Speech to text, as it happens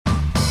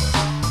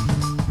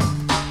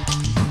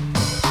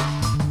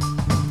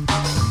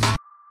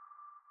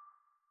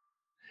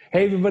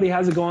Hey everybody,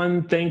 how's it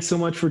going? Thanks so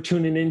much for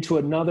tuning in to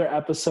another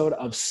episode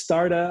of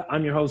Starta.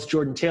 I'm your host,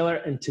 Jordan Taylor,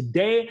 and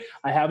today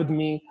I have with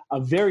me a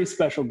very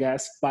special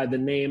guest by the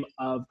name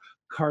of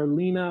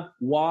Carlina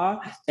Waugh,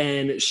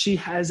 and she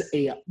has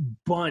a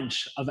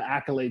bunch of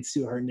accolades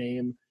to her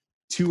name.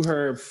 To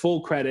her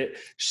full credit,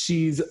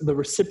 she's the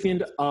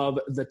recipient of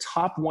the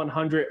Top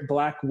 100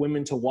 Black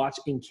Women to Watch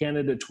in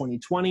Canada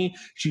 2020.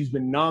 She's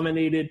been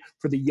nominated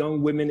for the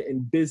Young Women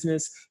in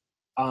Business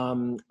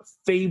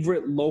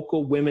favorite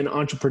local women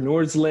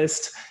entrepreneurs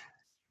list,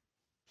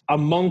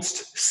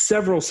 amongst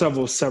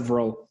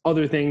several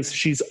other things.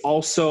 She's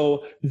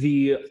also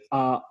the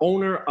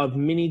owner of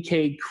Mini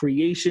K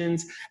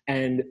Creations.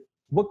 And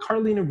what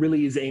Carlina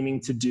really is aiming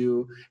to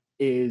do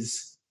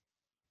is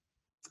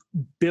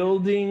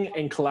building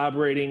and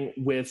collaborating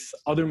with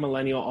other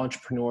millennial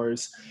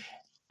entrepreneurs.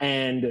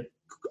 And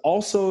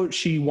also,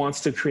 she wants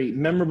to create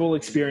memorable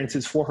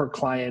experiences for her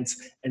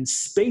clients and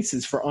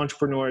spaces for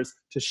entrepreneurs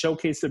to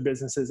showcase their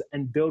businesses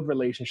and build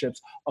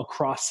relationships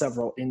across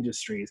several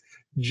industries,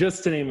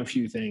 just to name a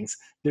few things.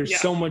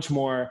 There's so much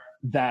more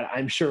that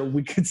I'm sure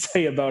we could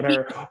say about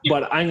her,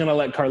 but I'm going to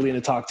let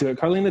Carlina talk to it.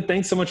 Carlina,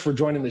 thanks so much for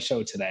joining the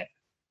show today.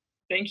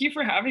 Thank you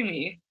for having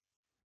me.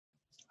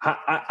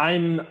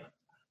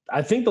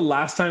 I think the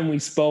last time we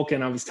spoke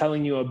and I was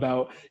telling you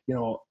about,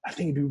 I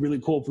think it'd be really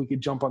cool if we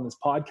could jump on this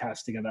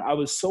podcast together. I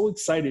was so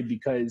excited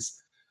because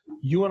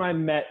you and I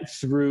met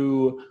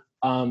through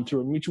a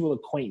mutual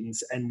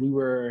acquaintance, and we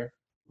were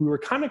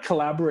kind of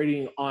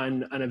collaborating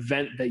on an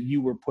event that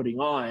you were putting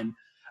on,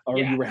 or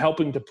you were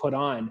helping to put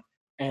on.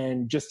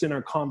 And just in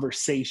our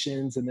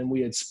conversations, and then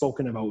we had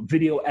spoken about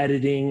video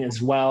editing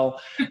as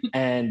well.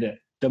 And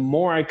the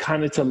more I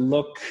kind of to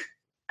look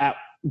at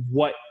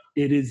what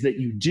it is that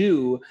you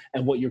do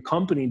and what your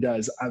company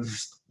does, I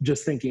was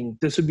just thinking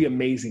this would be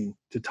amazing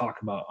to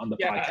talk about on the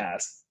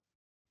podcast.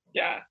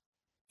 Yeah.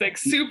 It's like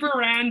super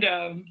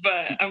random,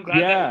 but I'm glad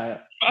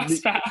that we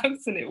crossed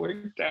paths and it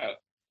worked out.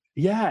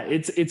 Yeah.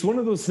 It's one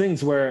of those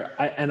things where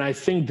I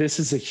think this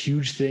is a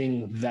huge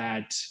thing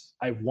that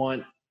I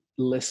want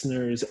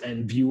listeners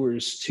and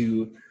viewers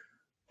to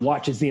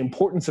watch, is the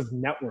importance of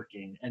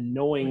networking and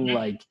knowing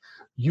like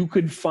you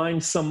could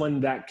find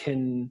someone that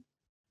can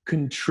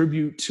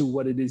contribute to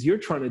what it is you're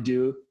trying to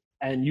do,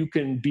 and you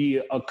can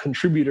be a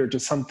contributor to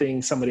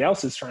something somebody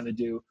else is trying to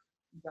do.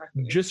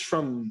 Exactly. Just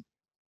from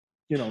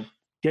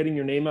getting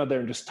your name out there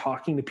and just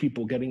talking to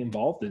people, getting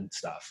involved in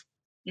stuff.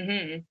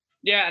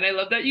 Yeah, and I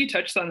love that you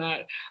touched on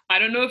that. I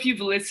don't know if you've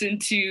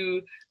listened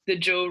to the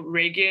Joe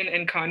Rogan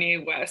and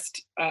Kanye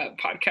West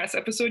podcast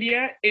episode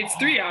yet. It's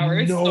 3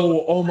 hours. No,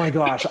 so. Oh my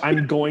gosh,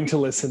 I'm going to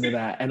listen to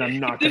that, and I'm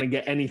not going to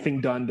get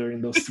anything done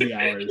during those 3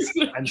 hours.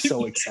 I'm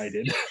so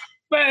excited.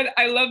 But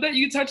I love that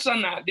you touched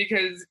on that,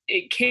 because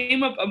it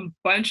came up a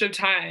bunch of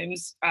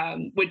times,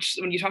 which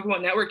when you talk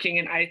about networking,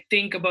 and I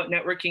think about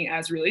networking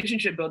as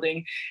relationship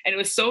building, and it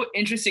was so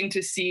interesting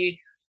to see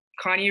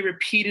Kanye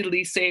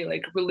repeatedly say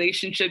like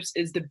relationships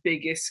is the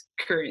biggest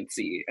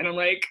currency. And I'm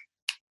like,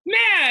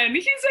 man,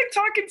 he's like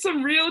talking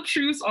some real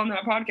truths on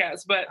that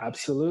podcast. But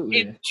absolutely,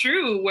 it's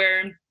true,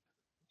 where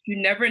you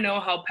never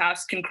know how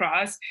paths can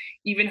cross.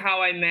 Even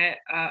how I met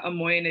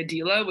Amoy and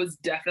Adila was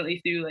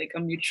definitely through like a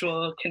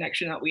mutual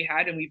connection that we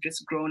had, and we've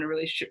just grown a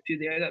relationship through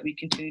there that we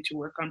continue to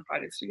work on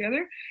projects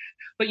together.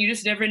 But you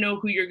just never know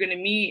who you're going to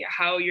meet,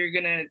 how you're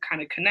going to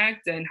kind of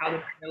connect, and how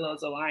the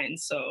parallels align.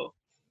 So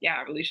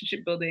yeah,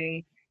 relationship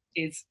building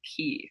is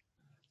key.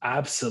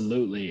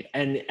 Absolutely.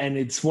 And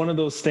it's one of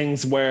those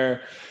things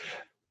where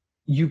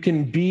you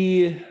can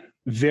be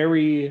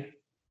very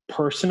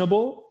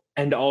personable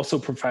and also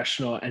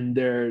professional, and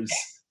there's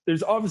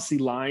obviously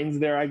lines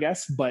there, I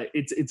guess, but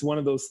it's one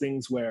of those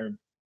things where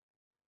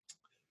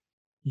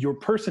your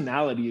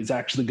personality is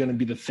actually going to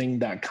be the thing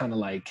that kind of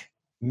like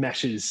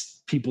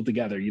meshes people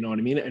together, you know what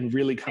I mean, and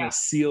really kind of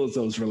seals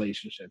those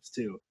relationships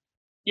too.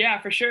 Yeah,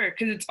 for sure,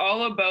 because it's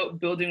all about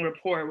building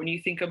rapport. When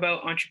you think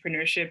about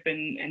entrepreneurship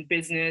and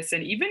business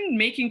and even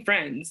making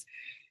friends,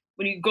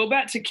 when you go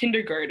back to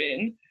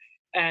kindergarten,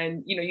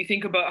 and you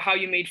think about how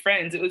you made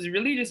friends, it was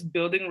really just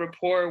building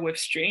rapport with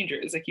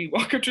strangers. Like you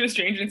walk up to a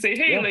stranger and say,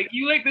 hey, like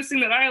you like this thing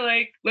that I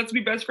like, let's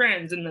be best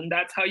friends. And then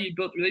that's how you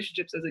built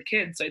relationships as a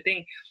kid. So I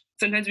think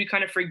sometimes we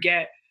kind of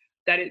forget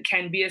that it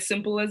can be as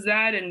simple as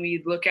that. And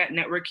we look at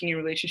networking and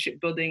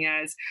relationship building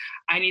as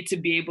I need to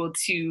be able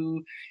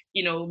to,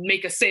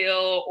 make a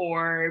sale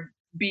or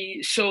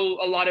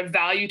show a lot of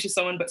value to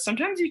someone. But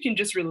sometimes you can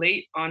just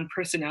relate on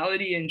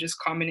personality and just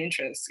common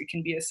interests. It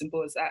can be as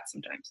simple as that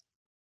sometimes.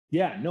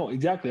 Yeah, no,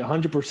 exactly.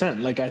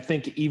 100%. Like, I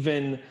think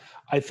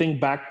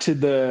back to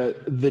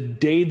the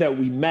day that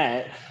we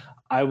met,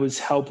 I was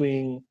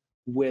helping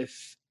with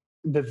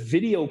the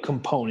video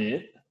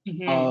component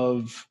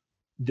of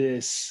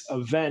this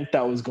event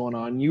that was going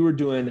on. You were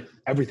doing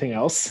everything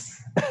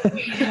else,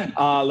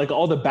 like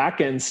all the back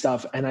end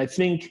stuff. And I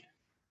think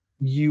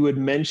you had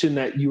mentioned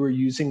that you were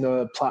using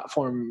the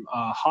platform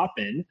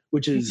Hopin,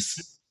 which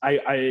is,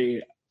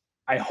 I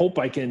hope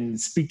I can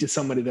speak to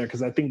somebody there,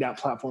 because I think that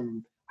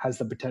platform has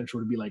the potential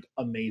to be like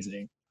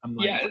amazing. I'm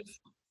like,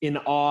 in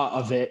awe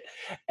of it.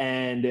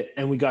 And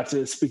we got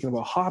to, speaking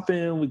about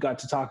Hopin, we got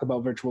to talk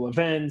about virtual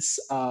events,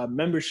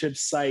 membership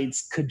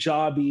sites,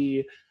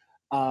 Kajabi,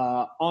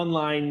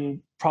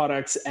 online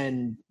products.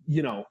 And,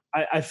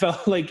 I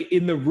felt like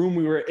in the room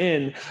we were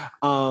in,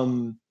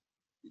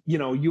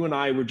 you and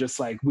I were just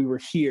like, we were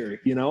here,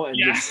 and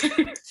just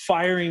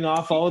firing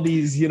off all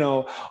these,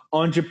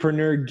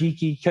 entrepreneur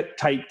geeky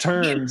type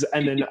terms.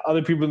 And then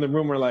other people in the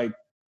room were like,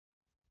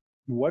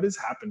 what is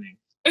happening?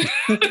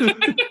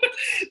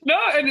 No,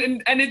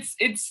 and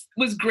it's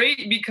was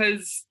great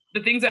because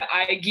the things that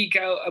I geek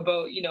out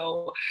about,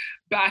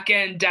 back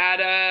end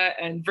data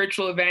and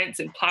virtual events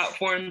and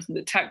platforms and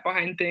the tech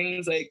behind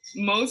things, like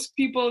most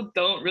people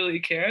don't really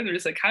care. They're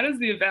just like, how does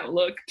the event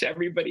look to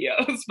everybody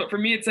else? But for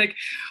me, it's like,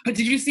 but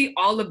did you see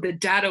all of the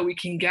data we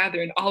can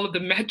gather and all of the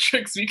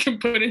metrics we can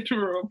put into a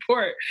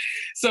report?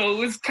 So it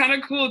was kind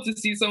of cool to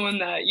see someone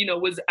that,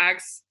 was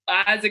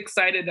as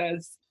excited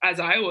as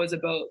I was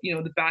about,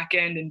 the back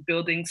end and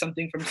building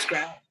something from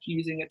scratch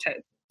using a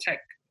tech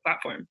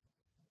platform.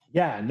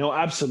 Yeah, no,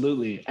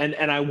 absolutely. And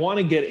I want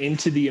to get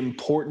into the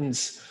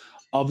importance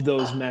of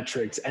those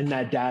metrics and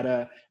that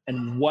data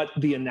and what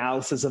the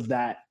analysis of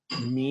that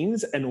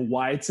means and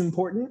why it's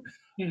important.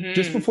 Mm-hmm.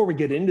 Just before we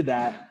get into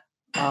that,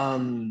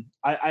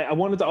 I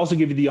wanted to also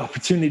give you the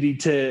opportunity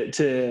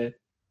to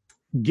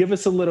give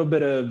us a little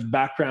bit of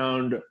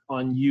background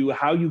on you,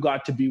 how you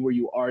got to be where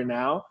you are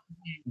now,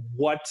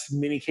 what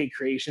Mini K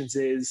Creations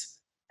is,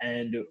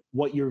 and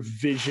what your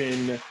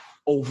vision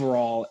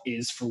overall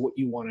is for what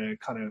you want to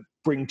kind of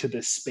bring to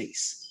this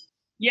space.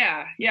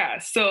 Yeah.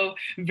 So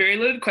very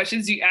loaded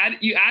questions. You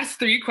asked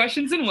 3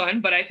 questions in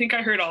one, but I think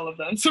I heard all of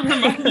them. So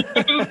remind me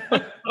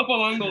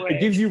along the way.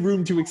 It gives you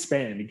room to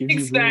expand.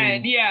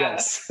 Yeah.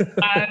 Yes.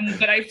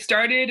 But I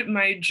started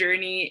my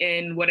journey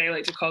in what I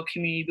like to call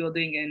community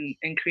building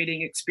and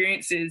creating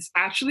experiences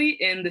actually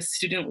in the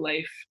student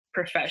life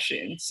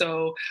profession.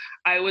 So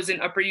I was an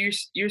upper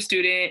year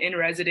student in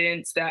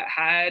residence that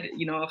had,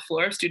 a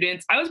floor of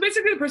students. I was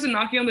basically the person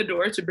knocking on the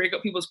door to break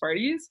up people's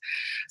parties.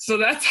 So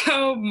that's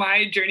how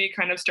my journey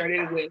kind of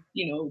started with,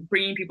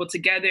 bringing people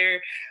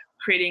together,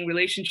 creating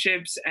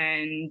relationships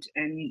and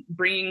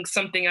bringing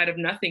something out of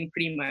nothing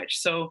pretty much.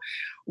 So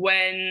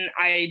when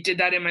I did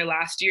that in my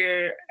last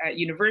year at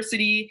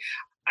university,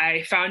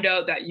 I found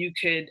out that you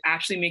could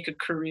actually make a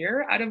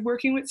career out of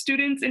working with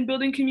students and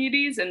building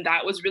communities. And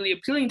that was really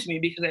appealing to me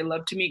because I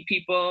love to meet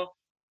people.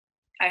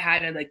 I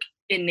had an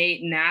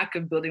innate knack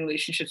of building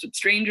relationships with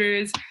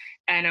strangers.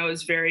 And I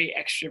was very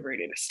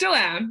extroverted. I still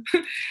am.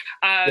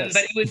 Yes.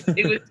 But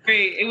it was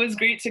great. It was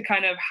great to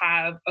kind of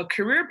have a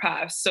career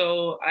path.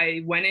 So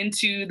I went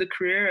into the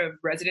career of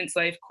residence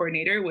life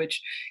coordinator,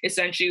 which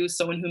essentially was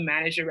someone who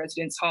managed a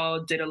residence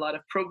hall, did a lot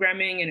of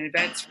programming and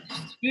events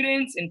for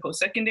students in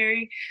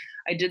post-secondary.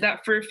 I did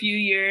that for a few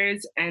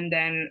years, and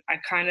then I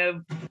kind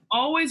of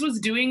always was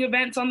doing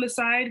events on the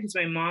side because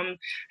my mom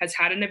has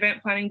had an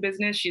event planning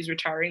business. She's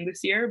retiring this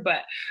year,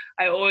 but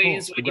I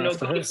always would, go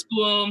to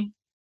school.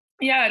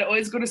 Yeah, I'd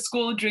always go to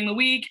school during the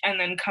week and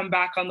then come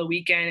back on the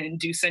weekend and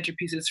do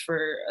centerpieces for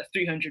a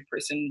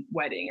 300-person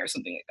wedding or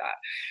something like that.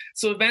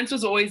 So events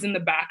was always in the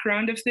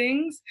background of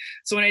things.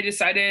 So when I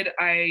decided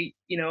I,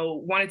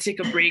 want to take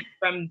a break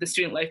from the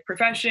student life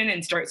profession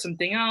and start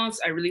something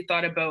else, I really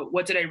thought about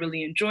what did I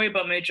really enjoy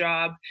about my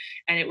job?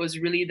 And it was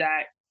really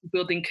that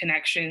building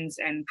connections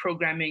and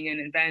programming and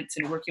events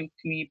and working with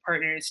community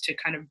partners to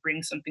kind of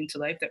bring something to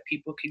life that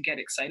people could get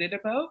excited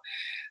about.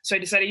 So I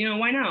decided,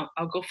 why not?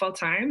 I'll go full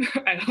time.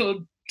 I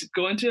will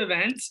go into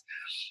events.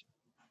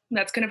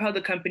 That's kind of how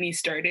the company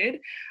started.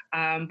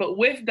 But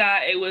with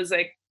that, it was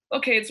like,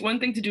 okay, it's one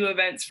thing to do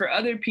events for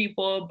other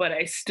people, but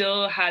I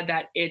still had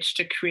that itch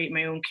to create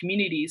my own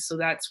community. So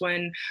that's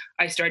when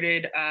I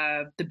started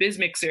the Biz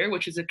Mixer,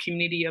 which is a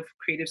community of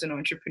creatives and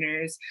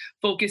entrepreneurs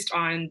focused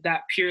on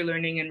that peer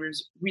learning and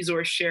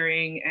resource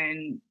sharing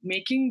and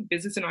making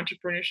business and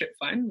entrepreneurship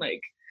fun.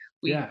 Like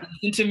we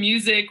listen to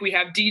music, we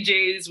have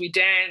DJs, we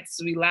dance,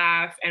 we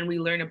laugh, and we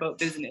learn about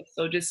business.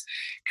 So just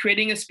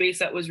creating a space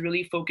that was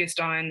really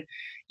focused on,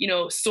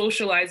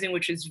 socializing,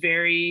 which is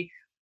very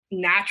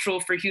natural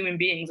for human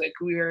beings. Like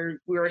we're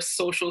a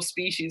social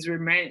species. We're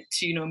meant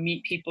to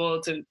meet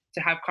people, to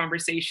have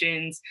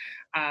conversations.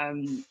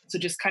 So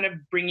just kind of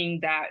bringing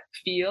that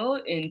feel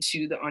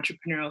into the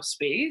entrepreneurial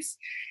space.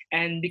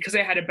 And because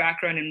I had a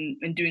background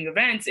in doing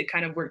events, it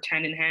kind of worked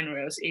hand in hand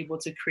where I was able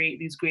to create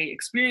these great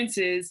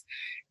experiences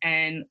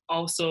and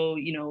also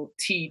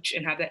teach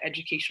and have that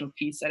educational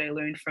piece that I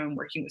learned from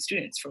working with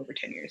students for over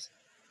 10 years.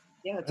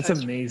 Yeah, that's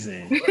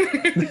amazing.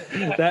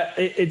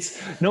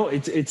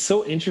 It's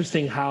so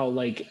interesting how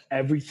like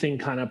everything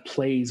kind of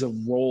plays a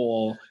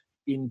role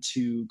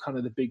into kind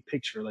of the big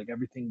picture. Like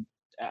everything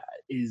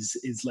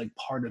is like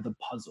part of the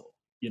puzzle.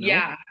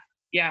 Yeah.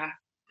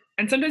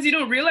 And sometimes you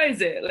don't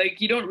realize it. Like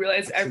you don't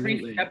realize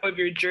every step of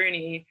your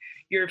journey,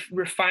 you're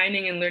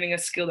refining and learning a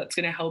skill that's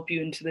going to help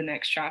you into the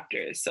next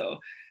chapter. So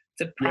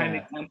it's a prime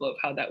example of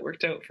how that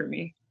worked out for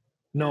me.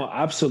 No,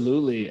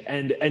 absolutely.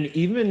 And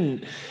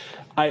even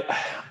I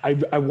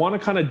want to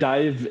kind of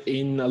dive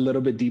in a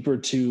little bit deeper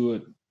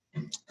to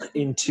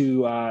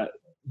into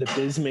the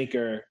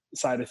BizMaker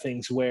side of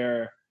things,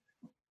 where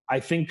I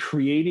think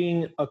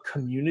creating a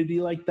community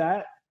like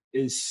that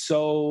is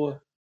so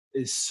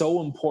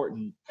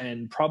important,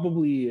 and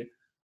probably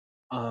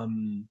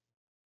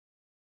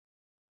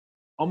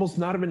almost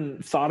not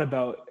even thought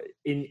about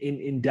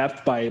in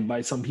depth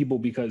by some people,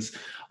 because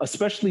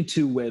especially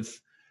too with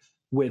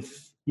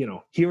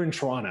here in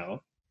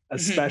Toronto,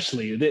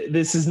 especially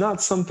this is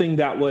not something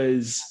that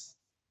was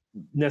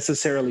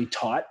necessarily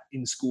taught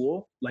in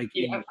school, like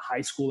in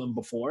high school and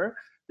before.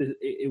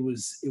 It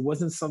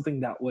wasn't something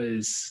that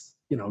was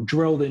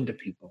drilled into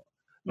people,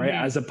 right?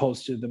 As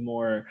opposed to the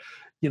more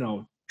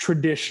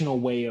traditional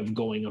way of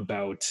going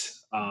about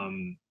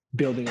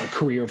building a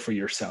career for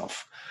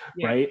yourself,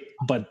 right?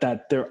 But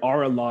that there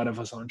are a lot of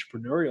us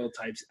entrepreneurial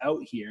types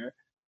out here,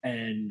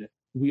 and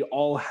we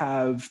all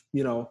have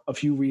a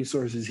few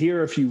resources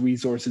here, a few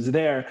resources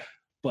there,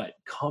 but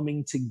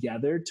coming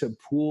together to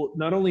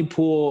not only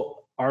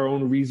pool our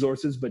own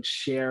resources, but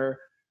share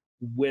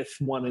with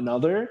one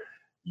another,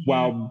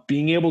 while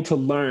being able to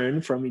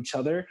learn from each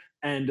other,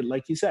 and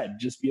like you said,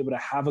 just be able to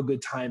have a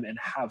good time and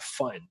have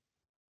fun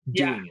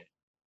doing it.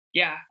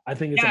 I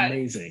think it's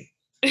amazing.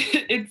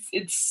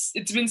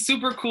 It's been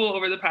super cool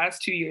over the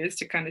past 2 years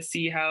to kind of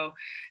see how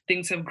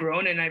things have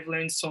grown, and I've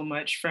learned so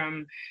much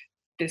from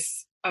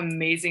this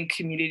amazing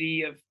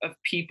community of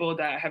people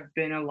that have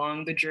been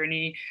along the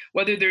journey,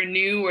 whether they're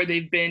new or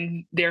they've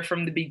been there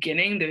from the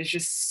beginning. There's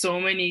just so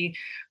many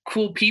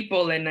cool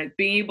people, and like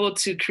being able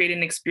to create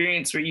an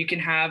experience where you can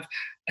have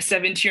a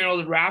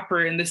 17-year-old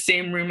rapper in the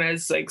same room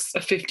as like a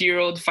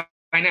 50-year-old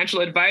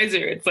financial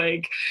advisor. It's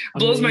like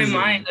blows my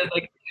mind of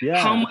like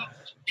how much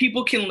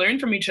people can learn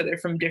from each other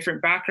from different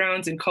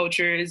backgrounds and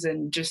cultures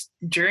and just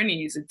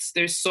journeys.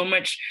 There's so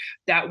much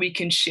that we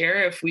can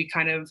share if we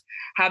kind of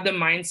have the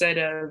mindset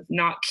of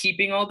not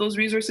keeping all those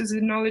resources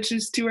and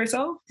knowledges to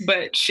ourselves,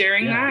 but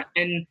sharing that.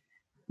 And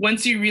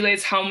once you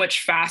realize how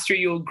much faster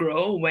you'll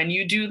grow when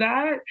you do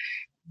that,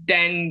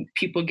 then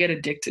people get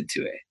addicted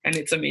to it. And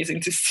it's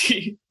amazing to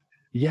see.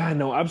 Yeah,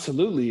 no,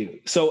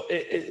 absolutely. So,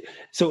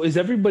 so is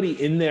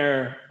everybody in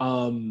there?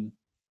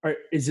 Or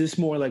is this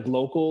more like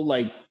local,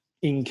 like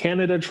in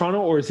Canada,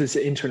 Toronto, or is this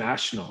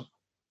international?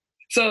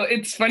 So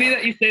it's funny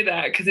that you say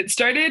that, because it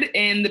started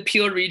in the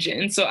Peel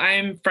region. So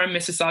I'm from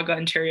Mississauga,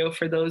 Ontario,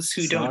 for those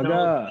who don't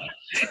know.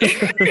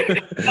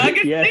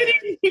 Saga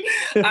City.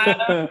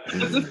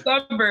 It's a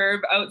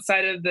suburb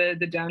outside of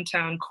the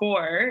downtown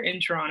core in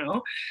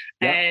Toronto.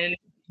 And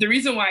the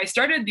reason why I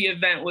started the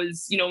event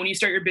was, when you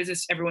start your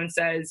business, everyone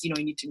says, you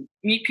need to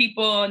meet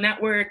people,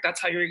 network.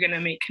 That's how you're going to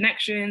make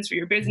connections for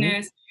your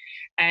business.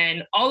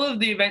 And all of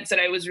the events that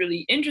I was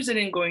really interested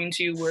in going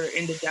to were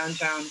in the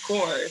downtown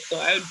core. So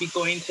I would be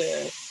going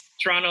to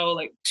Toronto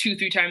like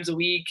 2-3 times a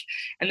week.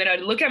 And then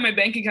I'd look at my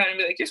bank account and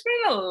be like, you're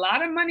spending a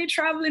lot of money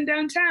traveling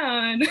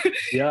downtown.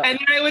 And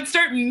then I would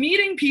start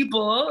meeting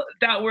people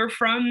that were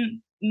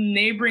from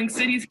neighboring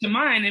cities to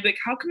mine. I'd be like,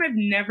 how come I've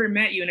never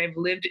met you? And I've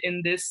lived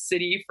in this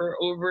city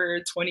for over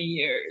 20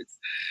 years.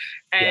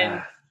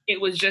 And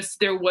it was just,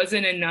 there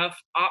wasn't enough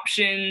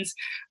options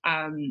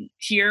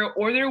here,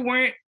 or there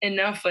weren't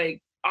enough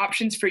like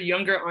options for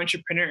younger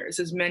entrepreneurs,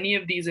 as many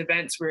of these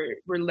events were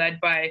led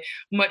by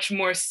much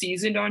more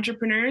seasoned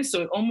entrepreneurs.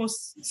 So it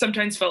almost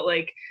sometimes felt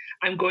like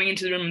I'm going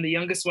into the room, I'm the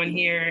youngest one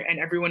here, and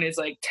everyone is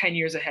like 10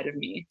 years ahead of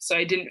me. So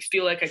I didn't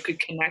feel like I could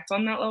connect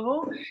on that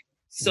level.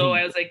 So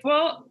I was like,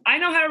 well, I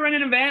know how to run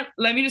an event.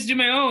 Let me just do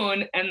my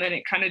own. And then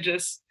it kind of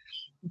just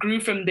grew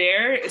from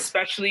there,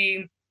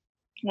 especially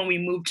when we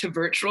moved to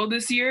virtual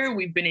this year.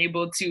 We've been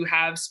able to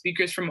have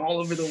speakers from all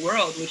over the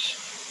world, which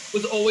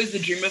was always the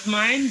dream of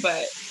mine.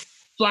 But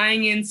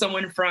flying in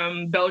someone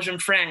from Belgium,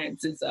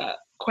 France is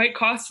quite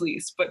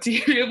costly. But to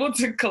be able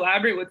to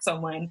collaborate with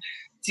someone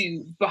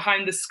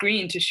behind the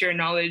screen to share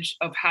knowledge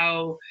of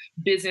how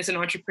business and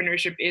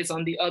entrepreneurship is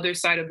on the other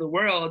side of the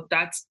world,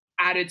 that's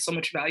added so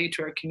much value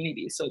to our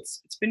community. So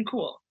it's been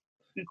cool.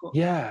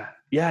 Yeah.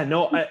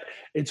 No,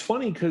 it's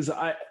funny because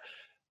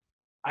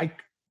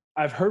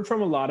I've heard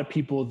from a lot of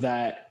people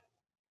that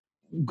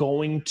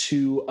going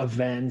to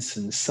events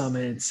and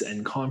summits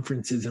and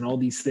conferences and all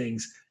these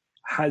things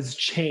has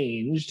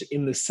changed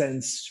in the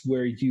sense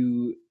where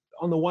you,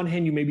 on the one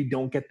hand, you maybe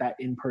don't get that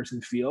in-person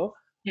feel,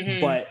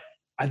 but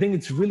I think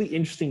it's really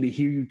interesting to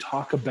hear you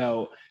talk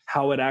about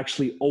how it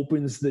actually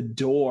opens the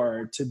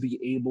door to be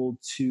able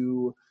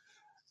to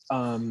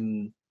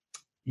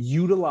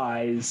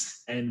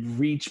utilize and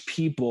reach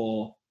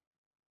people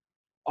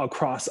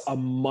across a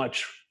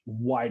much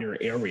wider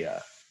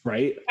area,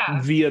 right?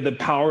 Via the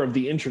power of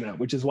the internet,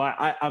 which is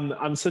why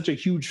I'm such a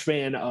huge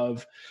fan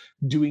of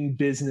doing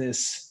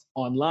business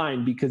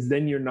online, because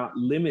then you're not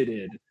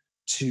limited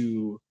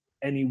to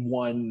any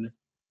one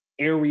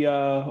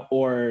area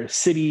or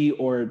city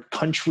or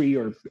country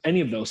or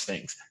any of those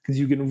things, because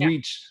you can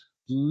reach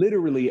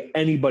literally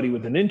anybody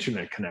with an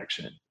internet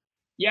connection.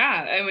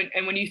 Yeah,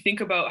 and when you think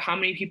about how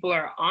many people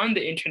are on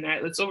the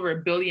internet, it's over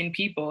 1 billion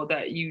people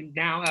that you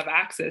now have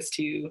access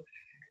to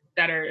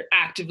that are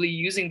actively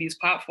using these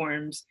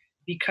platforms,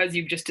 because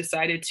you've just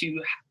decided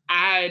to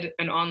add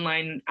an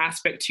online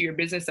aspect to your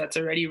business that's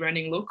already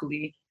running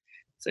locally.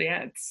 So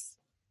yeah, it's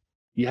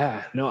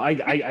Yeah, no,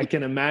 I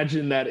can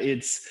imagine that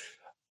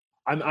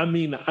I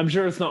mean, I'm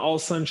sure it's not all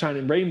sunshine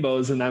and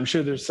rainbows, and I'm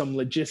sure there's some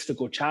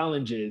logistical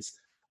challenges,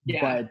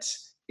 yeah. but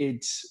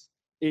it's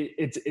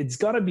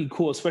got to be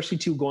cool, especially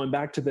too going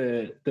back to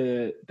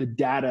the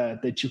data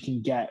that you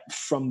can get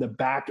from the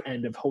back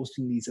end of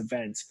hosting these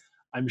events.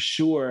 I'm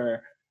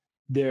sure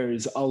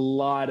there's a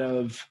lot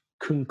of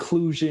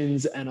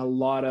conclusions and a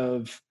lot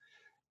of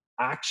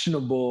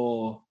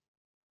actionable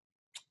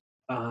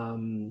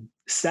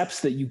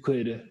steps that you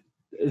could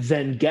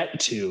then get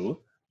to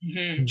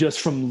Hmm.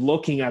 just from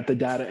looking at the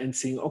data and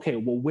seeing, okay,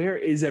 well, where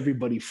is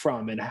everybody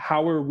from and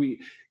how are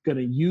we going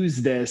to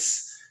use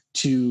this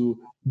to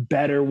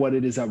better what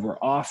it is that we're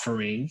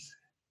offering?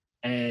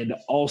 And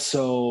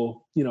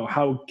also,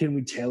 how can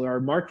we tailor our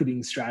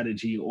marketing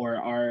strategy or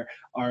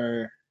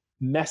our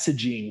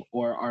messaging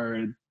or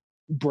our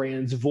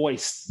brand's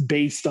voice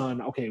based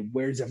on, okay,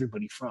 where's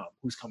everybody from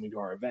who's coming to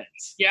our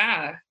events?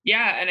 Yeah,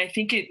 yeah. And I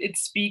think it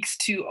speaks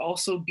to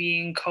also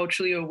being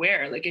culturally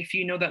aware. Like if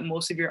you know that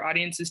most of your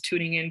audience is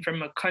tuning in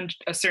from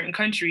a certain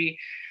country,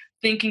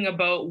 thinking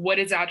about what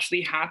is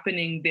actually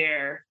happening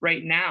there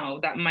right now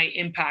that might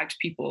impact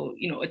people,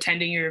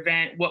 attending your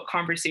event, what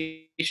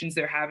conversations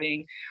they're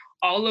having.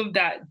 All of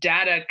that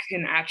data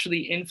can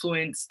actually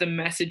influence the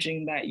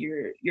messaging that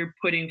you're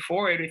putting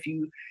forward if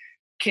you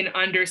can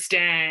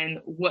understand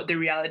what the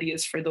reality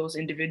is for those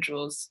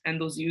individuals and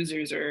those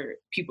users or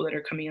people that are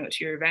coming out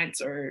to your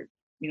events or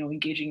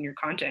engaging in your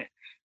content.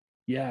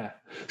 Yeah.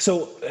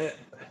 So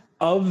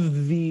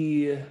of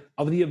the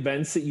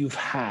events that you've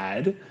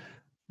had,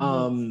 Mhm.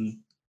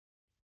 um,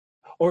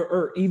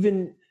 or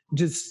even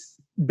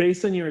just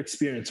based on your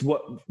experience,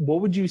 what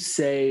would you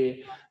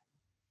say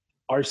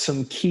are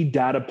some key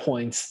data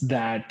points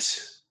that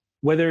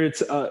whether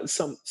it's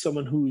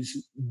someone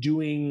who's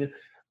doing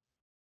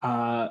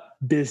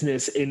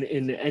business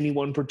in any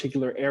one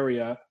particular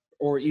area,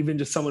 or even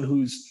just someone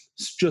who's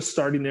just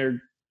starting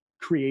their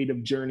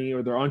creative journey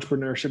or their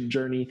entrepreneurship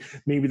journey,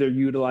 maybe they're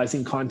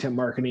utilizing content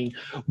marketing,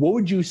 what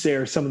would you say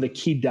are some of the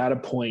key data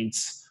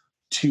points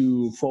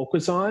to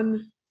focus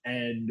on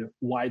and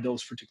why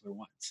those particular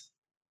ones?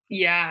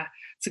 Yeah,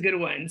 it's a good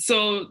one.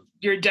 So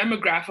your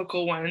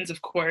demographical ones,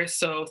 of course,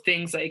 so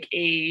things like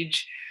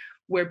age,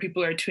 where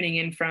people are tuning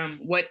in from,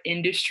 what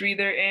industry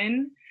they're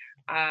in,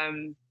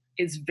 um,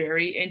 is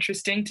very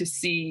interesting to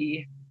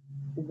see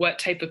what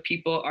type of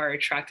people are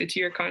attracted to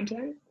your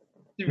content.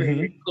 It's very,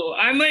 very Hmm. cool.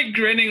 I'm like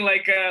grinning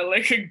like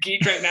a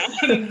geek right now.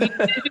 It's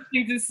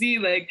interesting to see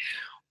like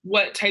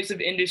what types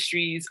of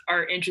industries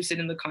are interested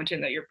in the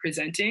content that you're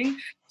presenting.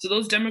 So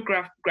those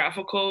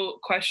demographical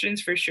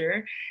questions for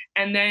sure.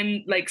 And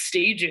then like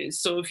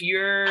stages. So if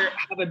you're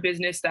have a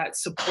business that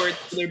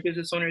supports other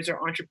business owners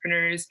or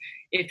entrepreneurs,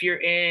 if you're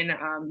in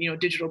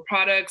digital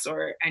products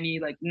or any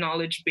like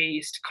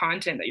knowledge-based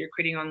content that you're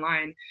creating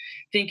online,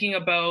 thinking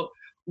about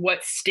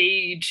what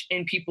stage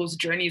in people's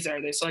journeys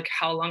are they. So like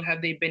how long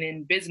have they been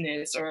in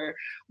business or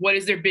what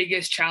is their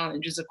biggest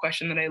challenge is a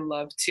question that I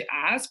love to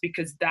ask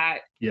because that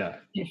Yeah.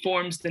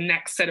 informs the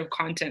next set of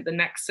content, the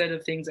next set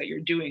of things that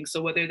you're doing.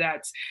 So whether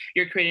that's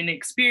you're creating an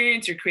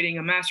experience, you're creating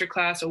a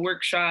masterclass, a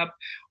workshop,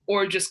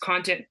 or just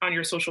content on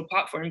your social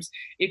platforms,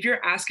 if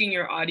you're asking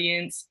your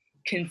audience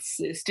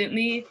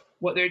consistently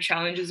what their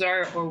challenges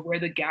are or where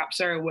the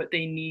gaps are or what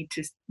they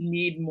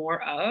need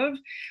more of,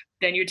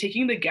 then you're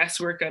taking the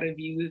guesswork out of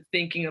you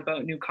thinking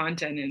about new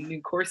content and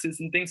new courses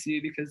and things to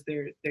do because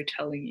they're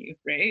telling you,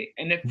 right?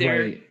 And if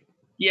they're Right.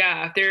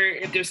 yeah,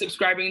 if they're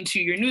subscribing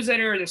to your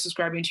newsletter or they're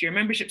subscribing to your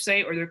membership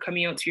site or they're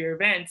coming out to your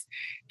events,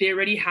 they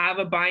already have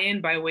a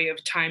buy-in by way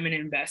of time and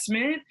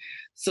investment.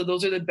 So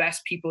those are the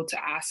best people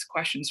to ask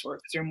questions for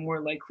because they're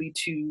more likely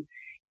to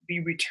be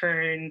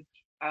return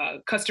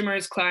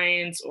customers,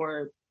 clients,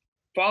 or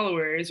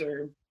followers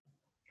or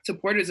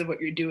supporters of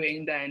what you're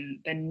doing than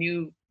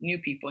new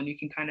people. And you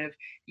can kind of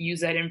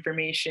use that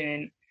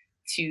information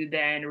to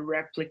then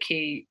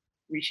replicate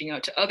reaching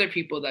out to other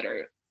people that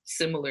are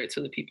similar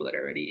to the people that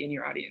are already in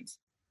your audience.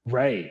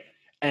 Right.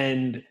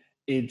 And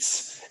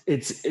it's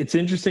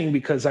interesting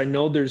because I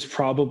know there's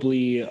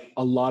probably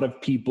a lot of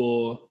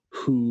people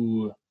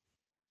who,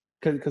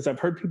 because I've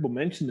heard people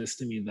mention this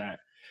to me, that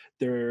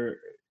there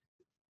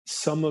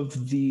some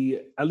of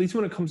the, at least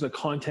when it comes to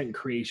content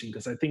creation,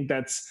 because I think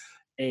that's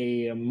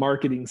a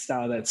marketing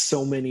style that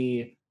so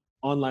many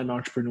online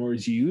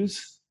entrepreneurs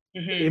use,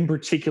 Hmm. in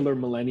particular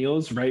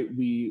millennials, right?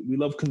 We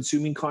love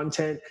consuming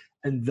content,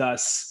 and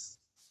thus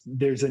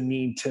there's a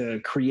need to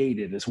create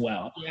it as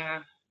well,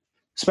 Yeah.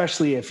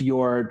 especially if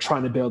you're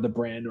trying to build a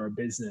brand or a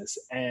business.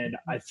 And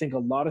I think a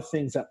lot of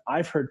things that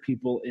I've heard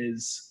people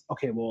is,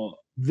 okay, well,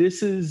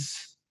 this is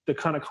the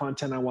kind of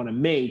content I want to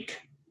make,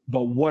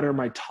 but what are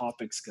my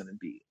topics going to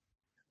be?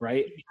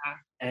 Right.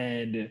 Yeah.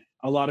 And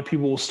a lot of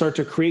people will start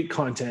to create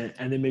content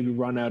and then maybe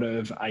run out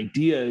of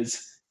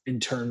ideas in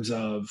terms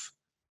of,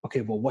 okay,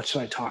 well, what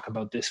should I talk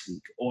about this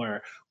week?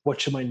 Or what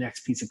should my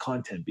next piece of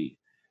content be?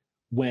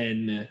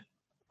 When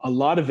a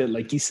lot of it,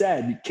 like you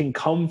said, can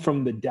come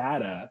from the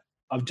data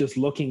of just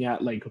looking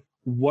at like,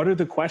 what are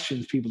the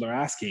questions people are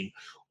asking?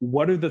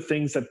 What are the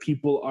things that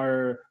people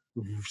are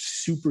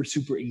super,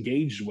 super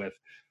engaged with?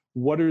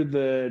 What are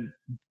the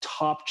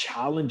top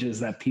challenges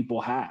that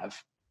people have,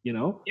 you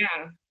know?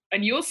 Yeah.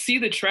 And you'll see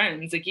the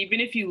trends. Like even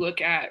if you look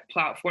at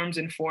platforms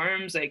and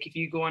forums, like if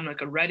you go on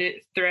like a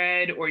Reddit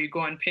thread or you go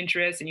on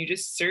Pinterest and you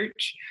just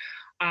search,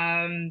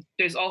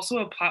 there's also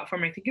a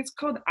platform, I think it's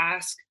called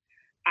Ask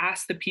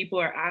the People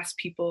or Ask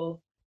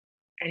People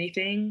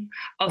Anything.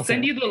 I'll send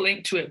Okay. you the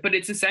link to it, but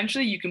it's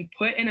essentially you can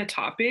put in a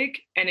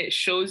topic and it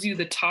shows you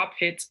the top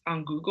hits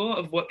on Google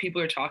of what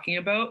people are talking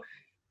about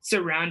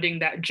surrounding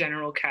that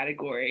general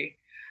category.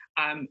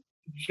 Um,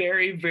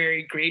 very,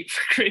 very great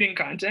for creating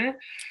content.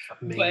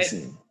 But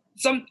Amazing.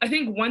 I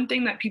think one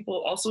thing that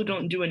people also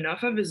don't do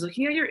enough of is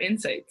looking at your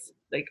insights.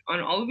 Like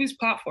on all of these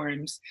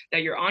platforms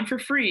that you're on for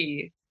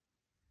free,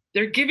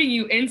 they're giving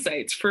you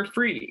insights for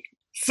free.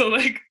 So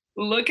like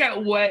look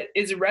at what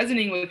is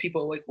resonating with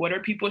people. Like what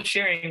are people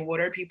sharing? What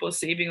are people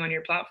saving on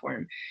your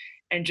platform?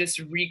 And just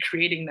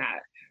recreating that.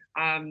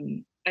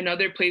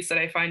 Another place that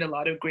I find a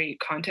lot of great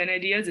content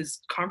ideas is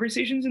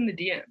conversations in the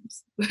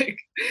DMs. Like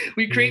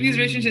we create these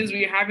relationships,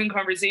 we're having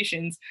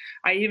conversations.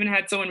 I even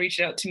had someone reach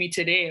out to me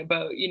today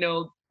about,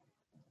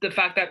 the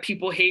fact that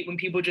people hate when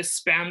people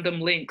just spam them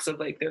links of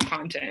like their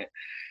content.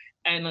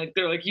 And like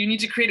they're like, you need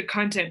to create a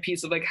content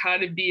piece of like how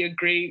to be a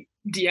great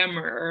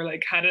DMer or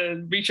like how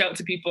to reach out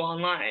to people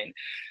online.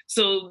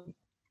 So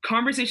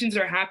conversations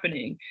are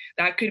happening.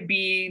 That could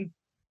be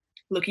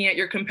looking at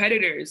your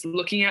competitors,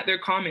 looking at their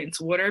comments.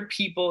 What are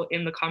people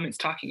in the comments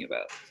talking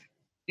about?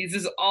 This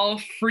is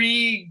all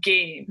free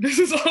game. This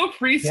is all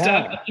free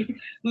stuff Yeah.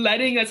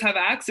 letting us have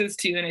access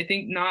to. And I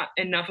think not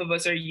enough of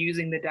us are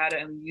using the data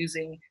and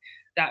using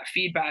that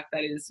feedback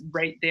that is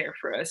right there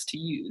for us to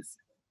use.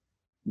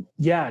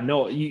 Yeah,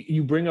 no,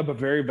 you bring up a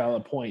very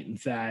valid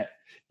point that,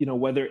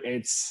 whether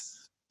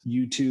it's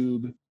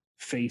YouTube,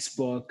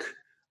 Facebook,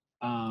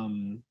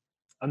 I'm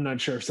not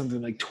sure if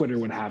something like Twitter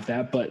would have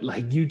that, but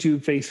like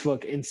YouTube,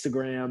 Facebook,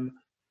 Instagram,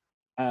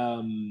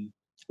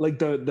 like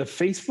the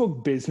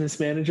Facebook Business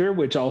Manager,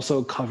 which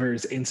also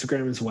covers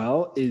Instagram as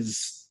well,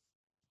 is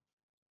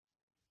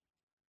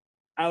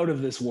out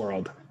of this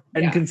world.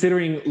 And Yeah.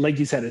 considering, like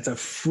you said, it's a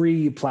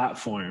free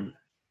platform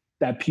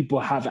that people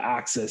have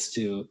access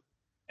to,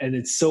 and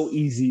it's so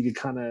easy to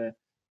kind of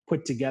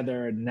put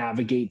together and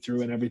navigate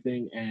through and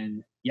everything.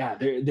 And yeah,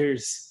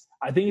 there's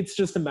I think it's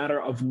just a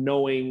matter of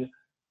knowing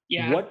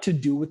what to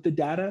do with the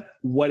data,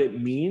 what it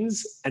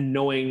means, and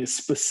knowing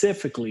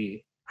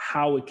specifically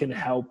how it can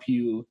help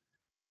you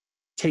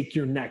take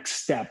your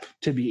next step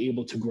to be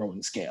able to grow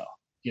and scale.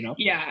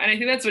 Yeah, and I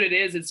think that's what it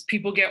is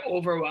people get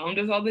overwhelmed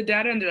with all the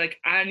data and they're like,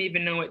 I don't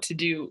even know what to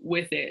do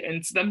with it.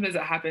 And sometimes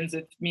that happens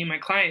with me and my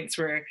clients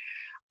where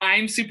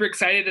I'm super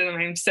excited and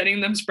I'm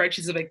sending them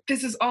spreadsheets of like,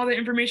 this is all the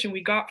information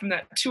we got from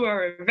that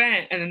 2-hour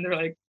event. And then they're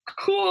like,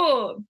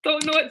 cool,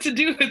 don't know what to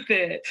do with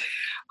it.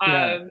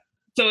 Yeah.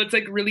 So it's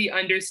like really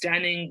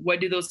understanding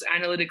what do those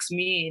analytics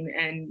mean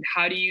and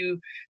how do you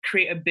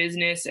create a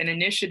business and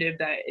initiative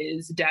that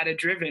is data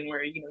driven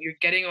where, you're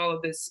getting all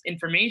of this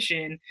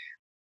information.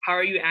 How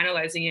are you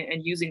analyzing it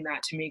and using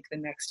that to make the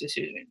next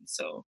decision?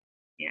 So,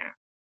 yeah.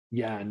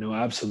 Yeah, no,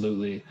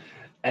 absolutely.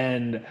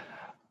 And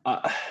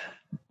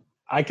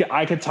I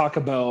could talk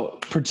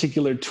about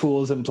particular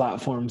tools and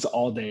platforms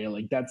all day.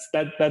 Like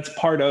that's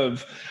part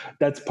of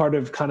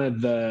kind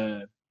of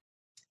the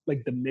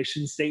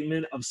mission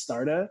statement of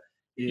Starta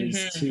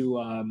is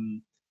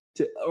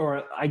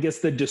or I guess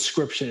the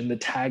description, the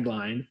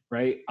tagline,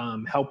 right?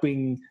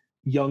 Helping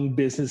young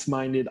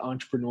business-minded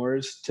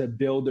entrepreneurs to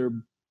build or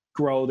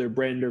grow their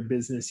brand or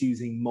business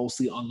using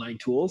mostly online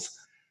tools.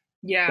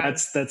 Yeah.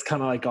 That's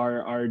kind of like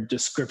our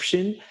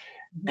description.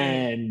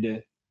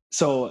 And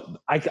so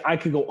I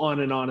could go on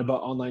and on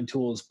about online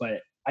tools,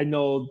 but I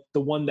know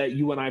the one that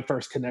you and I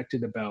first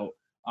connected about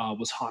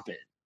was Hopin.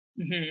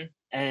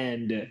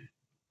 And,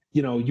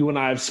 you and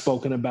I have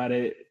spoken about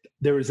it.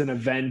 There was an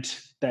event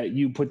that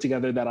you put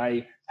together that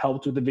I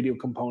helped with the video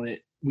component.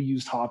 We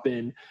used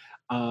Hopin.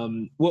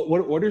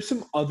 What are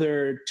some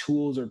other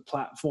tools or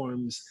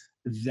platforms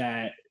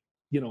that,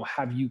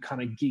 have you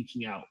kind of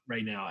geeking out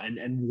right now?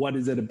 And what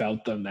is it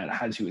about them that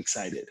has you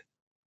excited?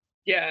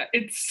 Yeah,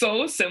 it's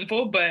so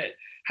simple, but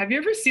have you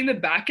ever seen the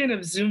back end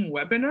of Zoom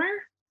Webinar?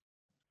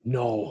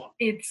 No.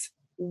 It's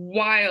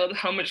wild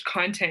how much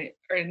content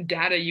and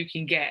data you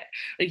can get.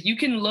 Like you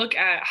can look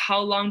at how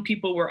long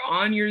people were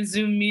on your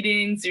Zoom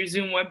meetings, your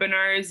Zoom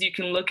webinars. You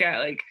can look at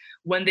like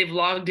when they've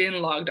logged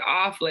in, logged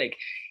off. Like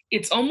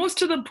it's almost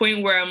to the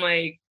point where I'm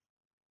like,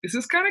 this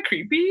is kind of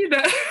creepy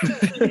that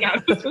you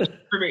have this much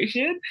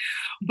information,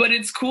 but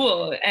it's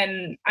cool.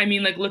 And I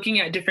mean, like looking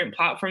at different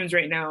platforms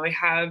right now, I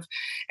have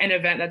an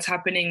event that's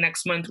happening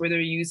next month where they're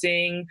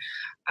using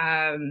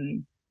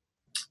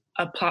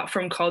a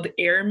platform called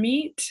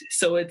AirMeet.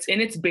 So it's in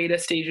its beta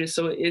stages,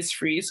 so it is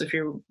free. So if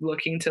you're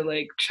looking to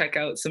like check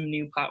out some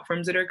new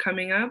platforms that are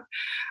coming up,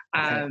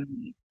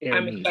 I'm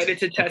excited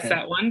to test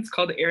that one. It's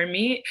called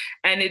AirMeet,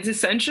 and it's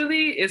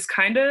essentially it's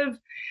kind of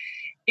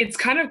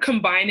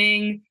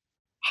combining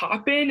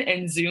Hopin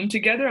and Zoom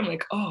together, I'm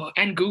like, oh,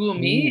 and Google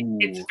Meet,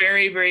 it's Ooh,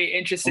 very, very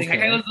interesting. Like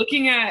I okay. was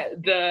looking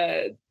at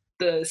the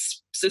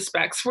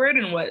specs for it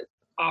and what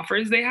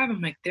offers they have.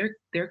 I'm like,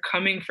 they're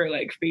coming for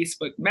like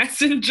Facebook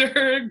Messenger,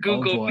 Oh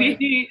Google boy.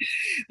 Meet.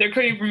 They're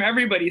coming from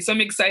everybody. So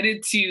I'm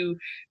excited to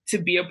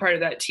be a part of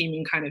that team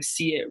and kind of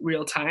see it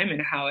real time and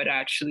how it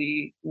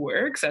actually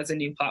works as a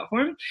new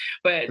platform.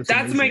 But That's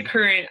that's my amazing.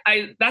 current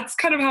that's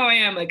kind of how I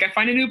am. Like I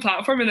find a new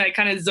platform and I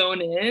kind of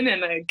zone in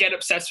and I get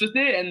obsessed with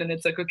it and then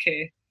it's like,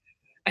 okay,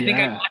 I think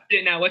I Yeah. mastered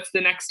it now. What's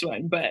the next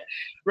one? But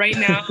right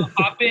now,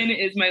 Hopin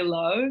is my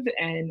love,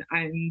 and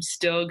I'm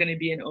still going to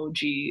be an OG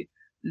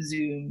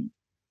Zoom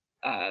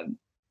um,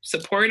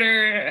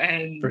 supporter For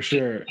and just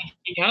sure.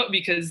 hanging out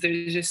because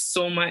there's just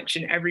so much,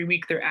 and every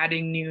week they're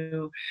adding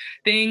new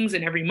things,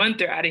 and every month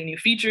they're adding new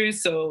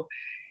features. So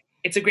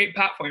it's a great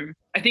platform.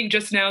 I think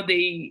just now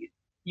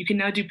you can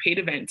now do paid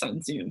events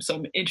on Zoom. So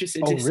I'm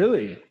interested Oh, to see.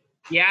 really?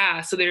 Yeah,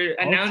 so they're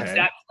announced Okay.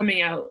 that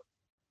coming out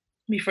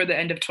before the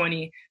end of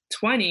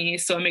 2020.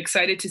 So I'm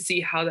excited to see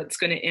how that's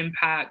going to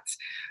impact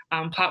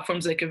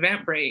platforms like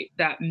Eventbrite,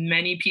 that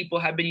many people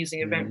have been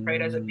using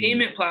Eventbrite as a Mm,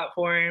 payment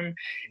platform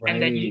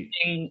and then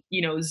right.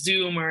 using,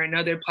 Zoom or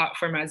another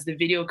platform as the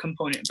video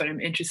component. But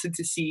I'm interested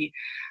to see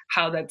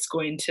how that's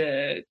going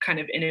to kind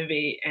of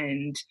innovate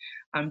and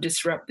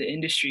disrupt the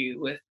industry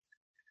with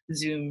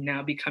Zoom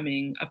now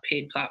becoming a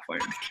paid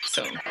platform.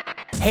 So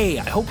Hey,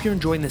 I hope you're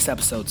enjoying this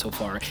episode so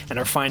far and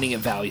are finding it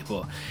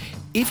valuable.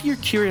 If you're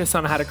curious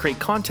on how to create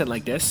content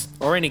like this,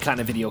 or any kind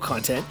of video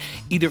content,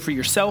 either for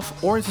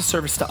yourself or as a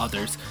service to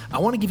others, I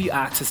want to give you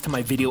access to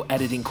my video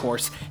editing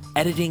course,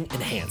 Editing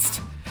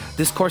Enhanced.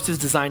 This course is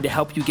designed to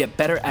help you get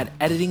better at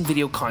editing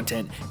video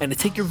content and to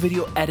take your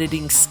video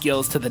editing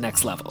skills to the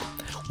next level.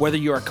 Whether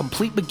you're a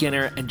complete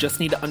beginner and just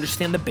need to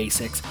understand the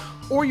basics,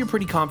 or you're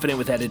pretty confident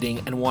with editing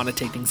and want to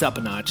take things up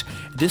a notch,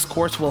 this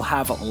course will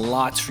have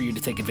lots for you to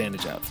take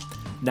advantage of.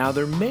 Now,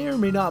 there may or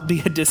may not be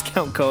a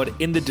discount code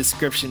in the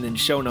description and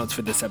show notes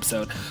for this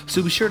episode,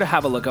 so be sure to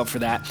have a look out for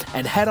that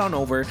and head on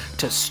over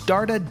to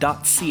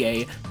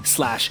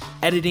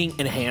starta.ca/editing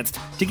enhanced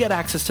to get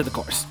access to the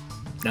course.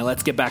 Now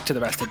let's get back to the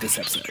rest of this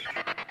episode.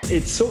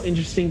 It's so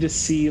interesting to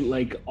see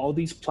like all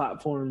these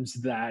platforms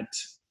that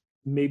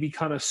maybe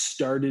kind of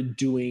started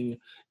doing,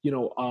 you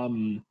know,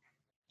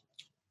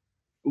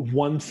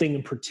 one thing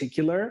in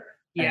particular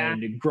yeah.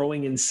 and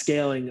growing and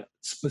scaling,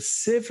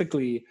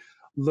 specifically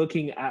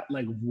looking at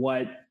like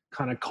what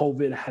kind of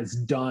COVID has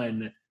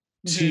done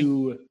Hmm.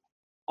 to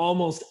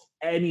almost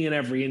any and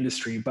every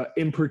industry, but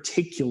in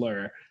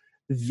particular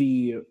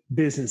the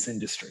business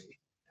industry,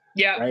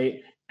 Yeah.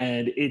 right?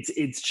 And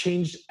it's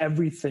changed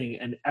everything,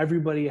 and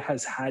everybody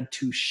has had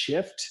to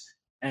shift.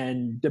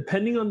 And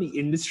depending on the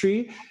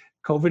industry,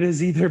 COVID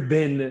has either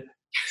been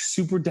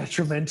super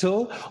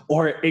detrimental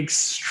or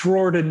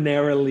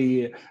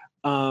extraordinarily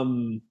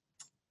um,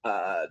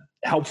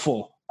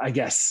 helpful, I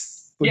guess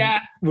Yeah.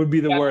 would be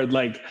the Yeah. word.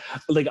 Like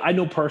I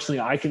know personally,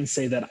 I can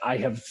say that I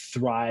have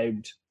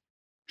thrived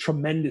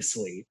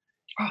tremendously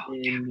Oh,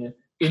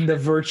 in the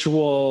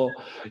virtual,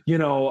 you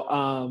know,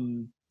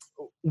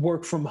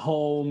 work from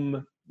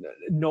home,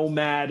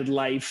 nomad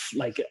life,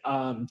 like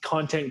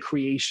content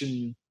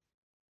creation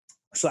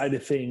side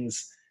of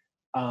things.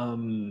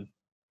 Um,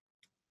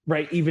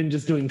 right, even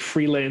just doing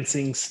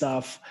freelancing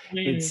stuff,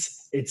 yeah.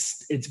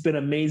 it's been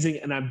amazing,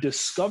 and I've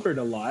discovered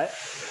a lot.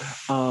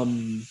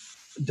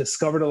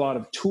 Discovered a lot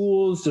of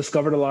tools,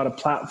 discovered a lot of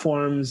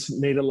platforms,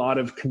 made a lot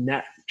of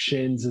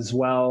connections as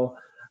well.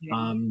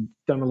 Mm.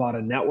 Done a lot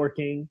of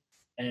networking,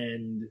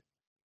 and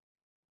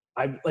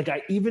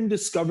I even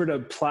discovered a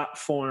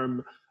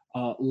platform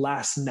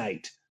last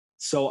night.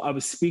 So I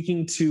was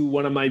speaking to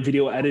one of my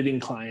video editing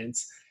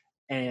clients,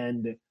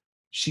 and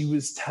she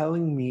was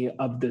telling me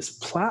of this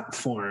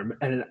platform,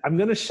 and I'm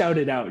going to shout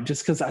it out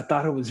just because I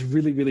thought it was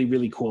really, really,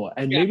 really cool.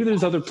 And Yeah. maybe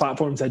there's other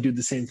platforms that do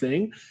the same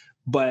thing,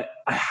 but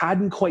I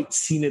hadn't quite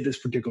seen it this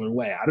particular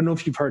way. I don't know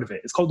if you've heard of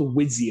it. It's called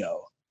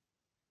Wizio.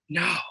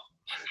 No.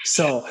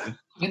 So I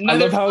Another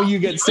love how you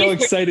get so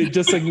excited,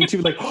 just like me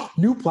too, like, oh,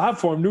 new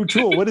platform, new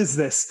tool. What is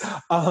this?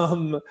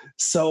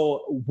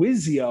 So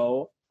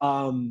Wizio,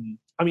 I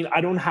mean,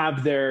 I don't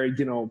have their,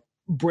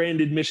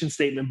 branded mission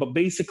statement, but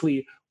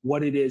basically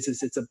what it is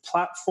it's a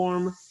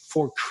platform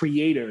for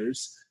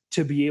creators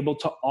to be able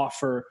to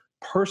offer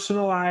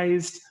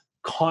personalized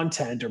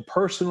content or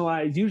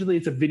personalized, usually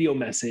it's a video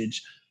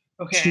message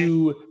Okay.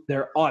 to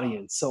their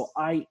audience. So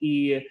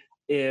i.e.,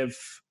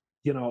 if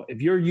you're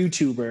a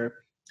YouTuber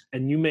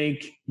and you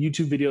make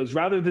YouTube videos,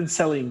 rather than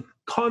selling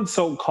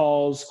consult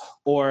calls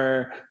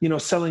or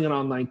selling an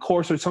online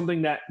course or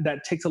something that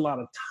takes a lot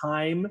of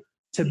time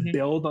to Mhm.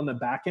 build on the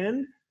back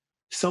end,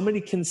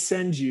 somebody can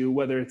send you,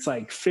 whether it's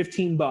like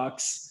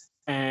 $15,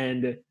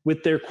 and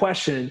with their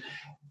question,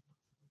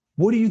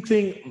 what do you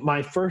think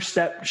my first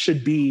step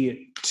should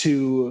be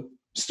to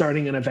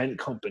starting an event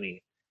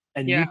company?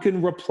 And Yeah. you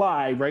can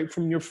reply right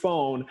from your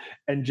phone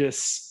and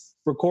just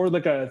record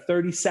like a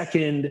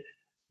 30-second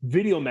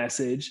video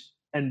message,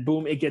 and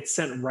boom, it gets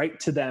sent right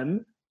to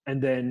them.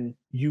 And then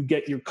you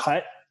get your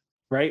cut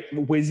right?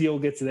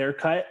 Wizio gets their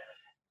cut.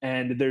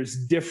 And there's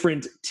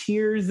different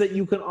tiers that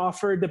you can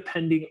offer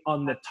depending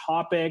on the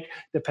topic,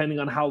 depending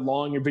on how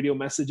long your video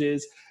message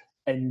is.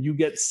 And you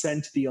get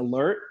sent the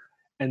alert,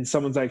 and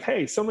someone's like,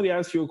 hey, somebody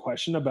asked you a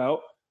question about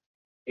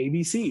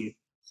ABC.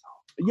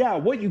 Yeah,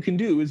 what you can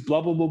do is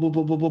blah, blah, blah, blah,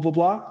 blah, blah, blah, blah,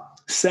 blah.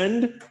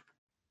 Send,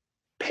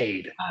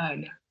 paid.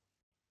 I'm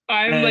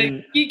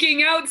like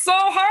geeking out so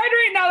hard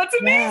right now. That's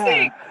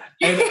amazing.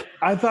 Yeah. And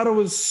I thought it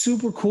was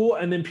super cool.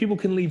 And then people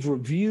can leave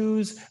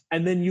reviews,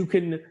 and then you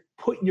can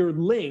put your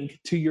link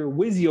to your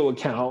Wizio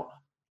account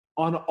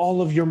on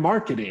all of your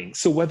marketing.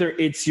 So whether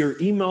it's your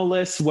email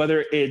list,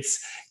 whether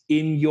it's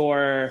in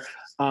your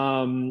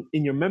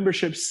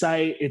membership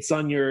site, it's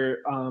on your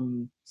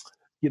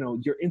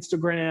your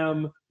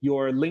Instagram,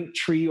 your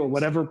Linktree, or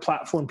whatever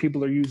platform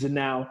people are using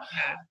now.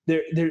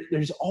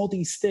 There's all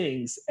these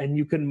things, and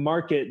you can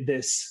market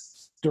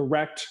this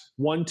direct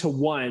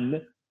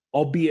one-to-one,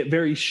 albeit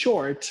very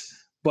short,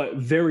 but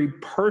very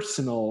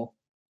personal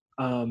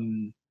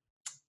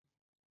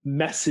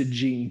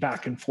messaging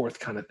back and forth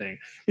kind of thing.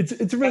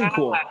 It's really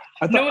cool.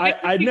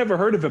 I'd never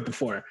heard of it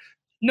before.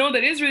 No,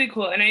 that is really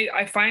cool. And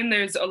I find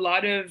there's a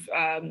lot of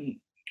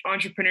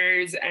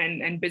entrepreneurs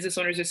and business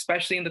owners,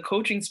 especially in the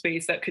coaching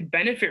space, that could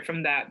benefit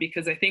from that,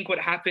 because I think what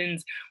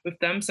happens with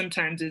them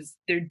sometimes is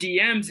their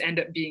DMs end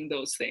up being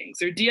those things.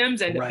 Their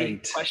DMs end up being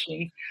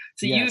questions.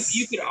 So yes.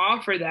 you could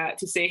offer that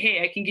to say,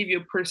 hey, I can give you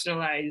a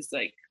personalized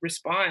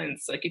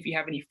response, if you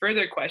have any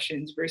further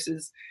questions,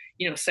 versus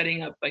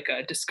setting up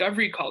a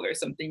discovery call or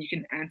something. You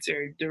can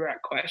answer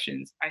direct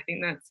questions. I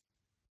think that's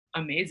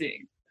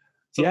amazing.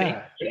 So yeah. Thank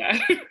you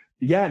for that.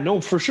 Yeah, no,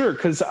 for sure.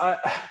 Because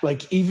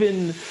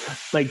even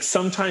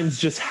sometimes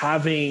just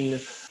having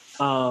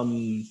a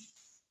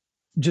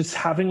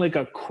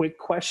quick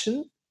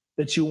question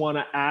that you want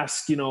to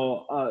ask,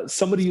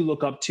 somebody you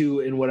look up to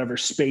in whatever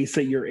space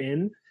that you're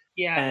in.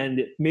 Yeah.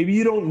 And maybe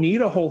you don't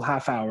need a whole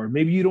half hour.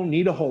 Maybe you don't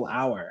need a whole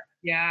hour.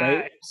 Yeah.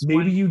 Right.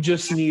 Maybe you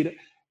just need,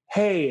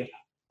 hey,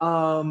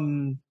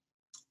 can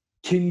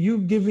you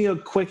give me a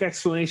quick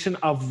explanation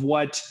of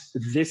what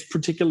this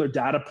particular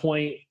data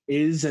point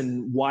is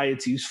and why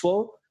it's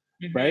useful?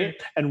 Mm-hmm. Right.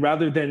 And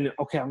rather than,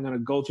 okay, I'm going to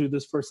go through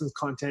this person's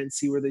content,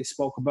 see where they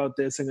spoke about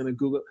this. I'm going to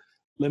Google,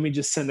 let me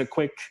just send a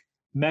quick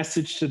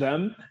message to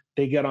them.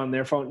 They get on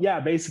their phone. Yeah.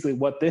 Basically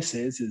what this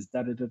is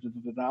da, da, da, da,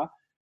 da, da.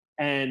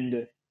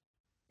 And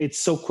it's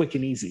so quick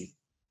and easy.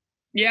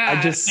 Yeah.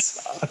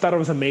 I thought it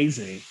was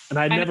amazing. And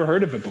I'd never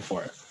heard of it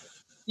before.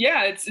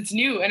 Yeah, it's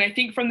new. And I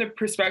think from the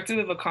perspective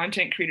of a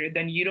content creator,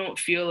 then you don't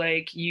feel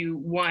like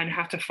you,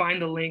 have to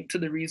find the link to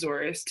the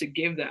resource to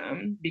give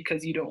them,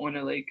 because you don't want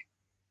to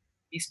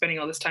be spending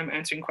all this time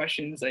answering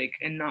questions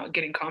and not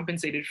getting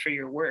compensated for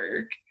your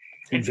work.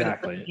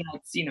 Exactly. And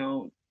that's,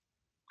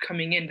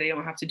 coming in, they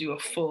don't have to do a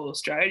full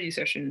strategy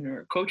session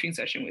or coaching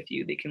session with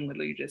you. They can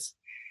literally just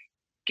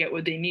get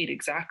what they need.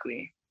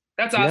 Exactly.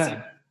 That's awesome.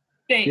 Yeah.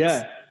 Thanks.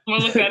 Yeah. I'm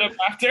gonna look that up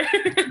after.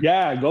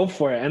 Yeah, go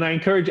for it. And I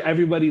encourage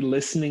everybody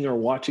listening or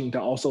watching to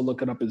also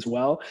look it up as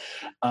well.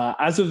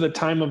 As of the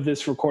time of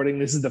this recording,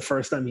 this is the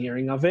first I'm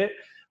hearing of it.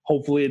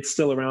 Hopefully it's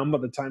still around by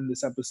the time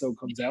this episode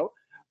comes out.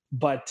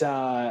 But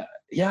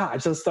yeah, I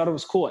just thought it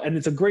was cool. And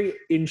it's a great,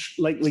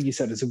 like you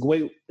said, it's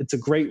a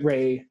great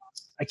way.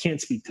 I can't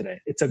speak today.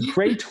 It's a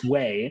great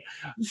way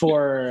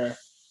for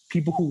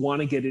people who want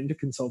to get into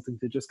consulting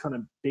to just kind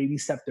of baby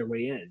step their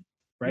way in,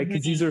 right?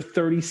 Because these are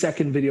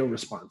 30-second video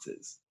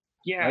responses.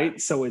 Yeah. Right.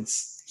 So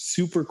it's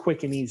super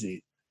quick and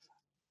easy.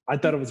 I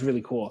thought it was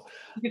really cool.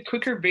 A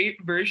quicker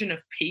version of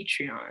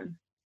Patreon.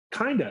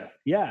 Kinda.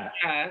 Yeah.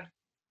 Yeah.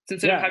 So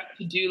instead of having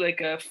to do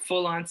a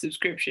full-on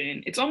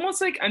subscription, it's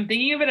almost I'm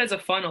thinking of it as a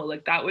funnel.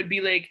 That would be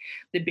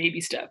the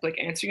baby step,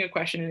 answering a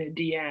question in a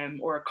DM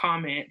or a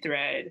comment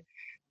thread,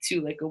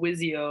 to a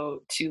Wizio,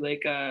 to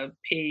a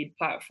paid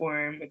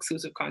platform,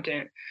 exclusive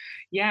content.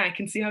 Yeah, I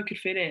can see how it could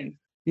fit in.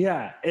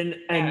 Yeah. And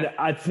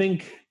I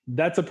think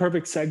that's a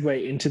perfect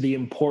segue into the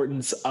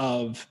importance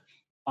of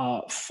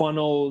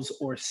funnels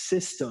or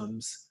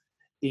systems,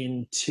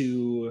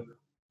 into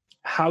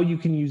how you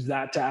can use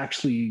that to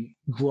actually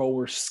grow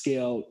or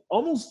scale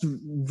almost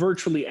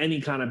virtually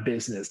any kind of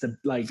business, that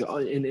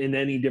in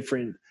any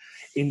different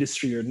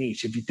industry or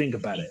niche, if you think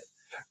about it,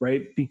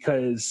 right?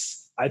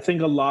 Because I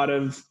think a lot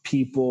of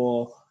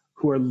people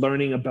who are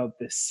learning about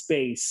this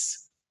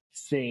space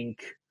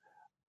think,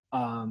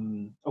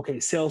 okay,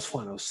 sales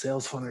funnel is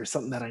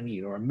something that I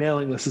need, or a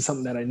mailing list is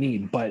something that I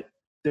need, but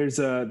there's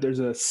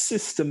a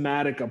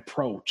systematic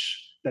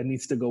approach that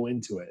needs to go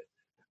into it,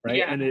 right?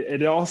 Yeah. And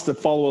it also to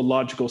follow a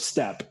logical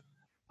step,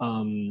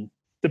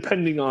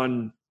 depending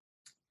on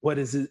what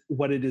it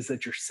is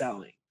that you're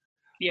selling,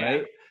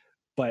 right?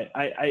 But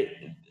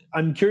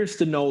I'm curious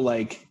to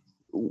know,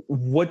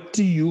 what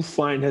do you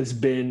find has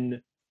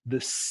been the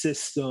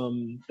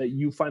system that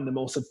you find the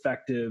most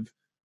effective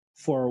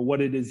for what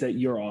it is that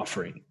you're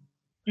offering?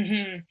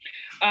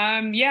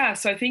 Mm-hmm. Yeah.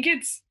 So I think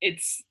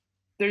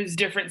there's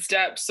different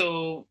steps.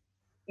 So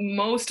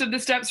most of the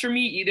steps for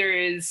me either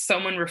is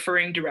someone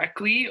referring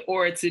directly,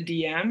 or it's a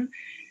DM.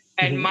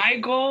 And my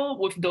goal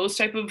with those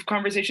type of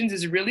conversations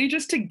is really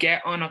just to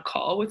get on a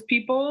call with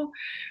people,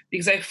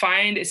 because I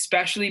find,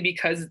 especially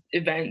because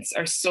events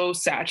are so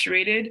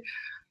saturated,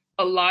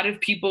 a lot of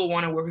people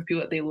want to work with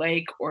people that they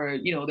like, or,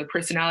 you know, their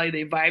personality,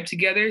 they vibe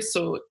together.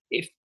 So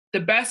if the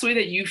best way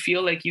that you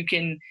feel like you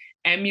can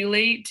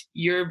emulate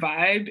your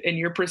vibe and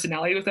your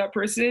personality with that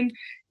person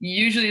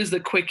usually is the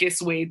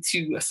quickest way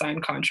to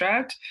assign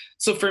contract.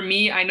 So for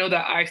me, I know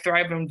that I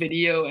thrive on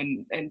video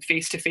and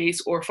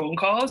face-to-face or phone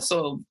calls.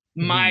 So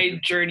my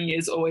journey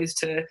is always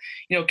to,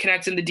 you know,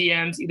 connect in the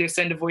DMs, either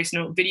send a voice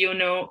note, video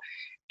note,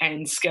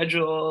 and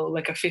schedule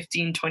like a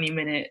 15-20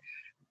 minute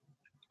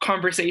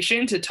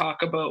conversation to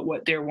talk about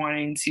what they're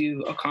wanting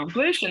to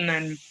accomplish. And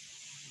then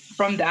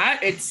from that,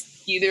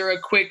 it's either a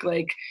quick,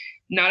 like,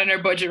 not in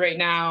our budget right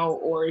now,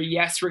 or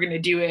yes, we're going to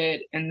do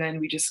it. And then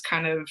we just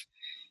kind of,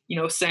 you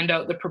know, send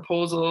out the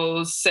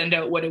proposals, send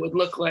out what it would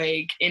look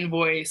like,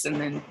 invoice, and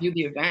then do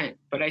the event.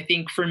 But I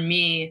think for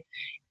me,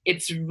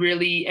 it's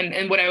really,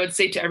 and what I would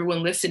say to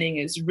everyone listening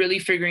is really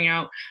figuring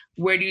out,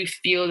 where do you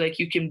feel like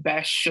you can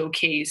best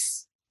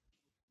showcase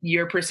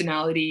your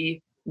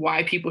personality,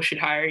 why people should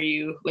hire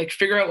you, like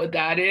figure out what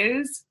that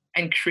is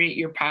and create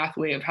your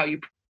pathway of how you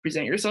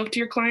present yourself to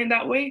your client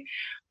that way.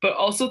 But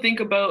also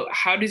think about,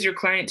 how does your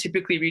client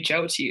typically reach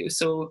out to you?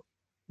 So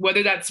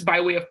whether that's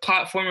by way of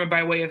platform or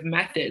by way of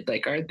method,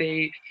 like, are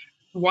they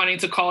wanting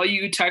to call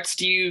you,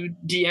 text you,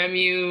 DM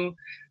you,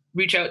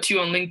 reach out to you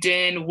on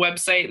LinkedIn,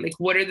 website? Like,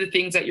 what are the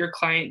things that your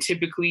client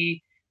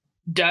typically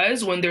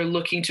does when they're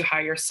looking to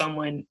hire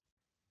someone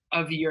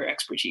of your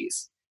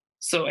expertise?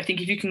 So I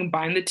think if you can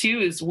combine the two,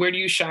 is where do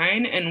you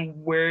shine and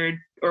where,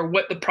 or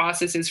what the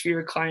process is for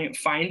your client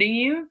finding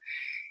you.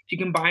 If you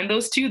combine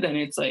those two, then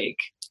it's like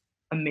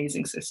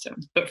amazing system.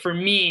 But for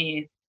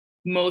me,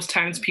 most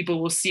times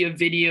people will see a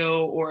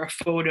video or a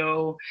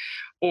photo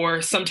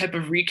or some type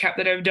of recap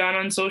that I've done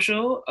on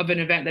social of an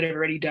event that I've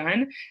already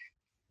done.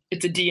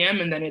 It's a DM,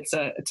 and then it's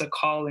a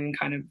call and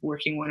kind of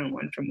working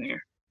one-on-one from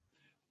there.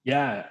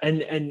 Yeah.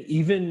 And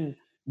even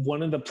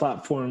one of the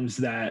platforms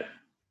that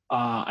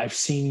I've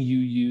seen you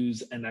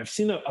use, and I've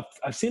seen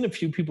a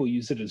few people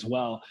use it as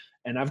well,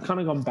 and I've kind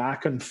of gone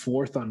back and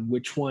forth on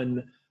which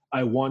one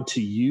I want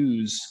to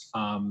use.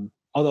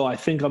 Although I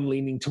think I'm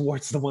leaning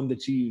towards the one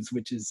that you use,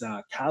 which is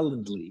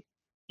Calendly.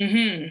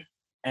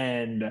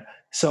 And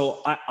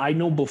so I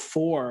know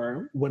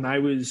before, when I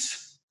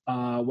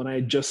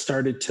had just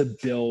started to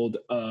build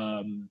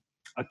a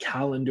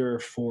calendar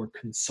for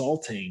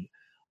consulting,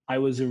 I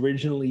was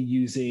originally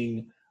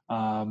using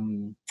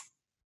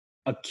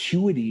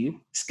Acuity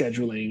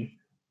scheduling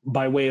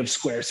by way of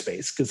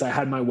Squarespace, because I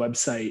had my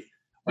website,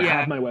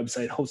 have my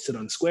website hosted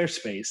on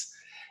Squarespace,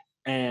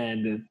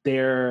 and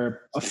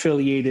they're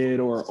affiliated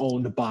or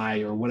owned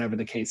by, or whatever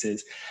the case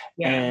is.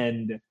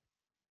 And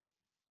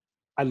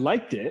I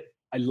liked it.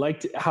 I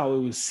liked how it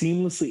was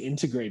seamlessly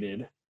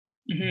integrated.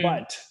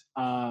 But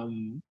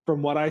from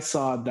what I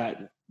saw,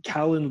 that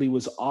Calendly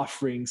was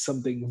offering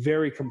something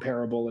very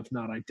comparable, if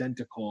not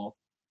identical,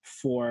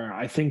 for,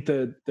 I think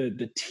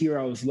the tier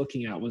I was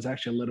looking at was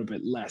actually a little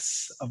bit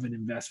less of an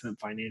investment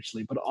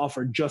financially, but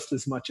offered just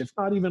as much, if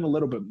not even a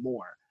little bit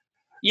more.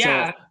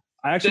 So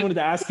I actually wanted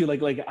to ask you,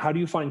 like, how do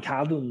you find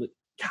Calendly?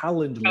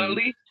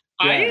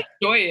 I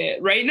enjoy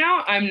it. Right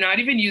now, I'm not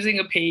even using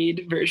a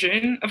paid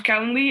version of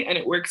Calendly, and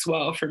it works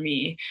well for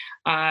me.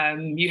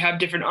 You have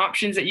different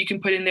options that you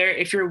can put in there.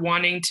 If you're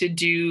wanting to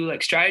do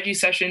like strategy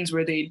sessions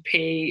where they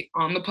pay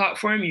on the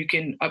platform, you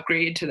can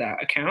upgrade to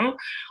that account.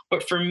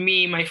 But for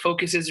me, my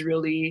focus is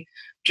really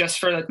just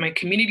for like my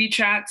community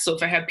chat. So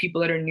if I have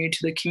people that are new to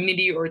the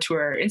community or to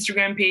our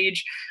Instagram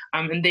page,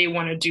 and they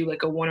want to do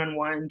like a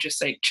one-on-one,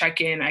 just like check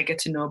in, I get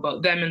to know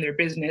about them and their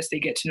business. They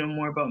get to know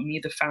more about me,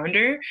 the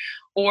founder.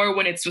 Or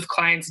when it's with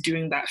clients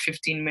doing that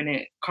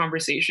 15-minute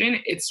conversation,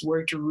 it's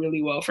worked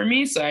really well for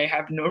me. So I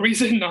have no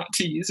reason not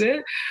to use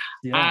it.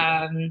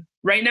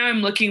 Right now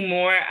I'm looking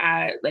more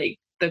at like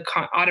the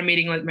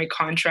automating like my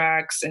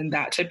contracts and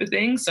that type of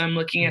thing. So I'm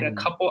looking at a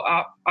couple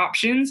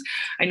options.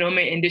 I know in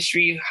my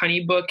industry,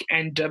 Honeybook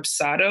and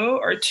Dubsado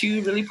are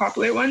two really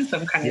popular ones. So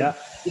I'm kind of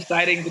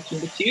deciding between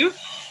the two.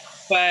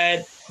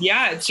 But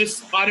yeah, it's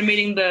just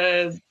automating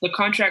the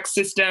contract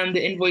system,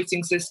 the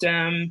invoicing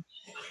system.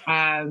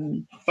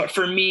 But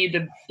for me,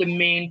 the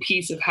main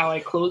piece of how I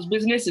close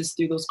business is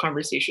through those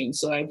conversations.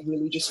 So I've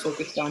really just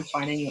focused on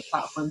finding a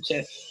platform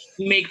to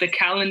make the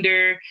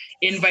calendar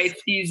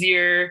invites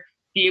easier,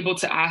 be able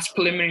to ask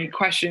preliminary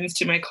questions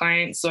to my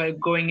clients. So I'm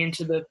going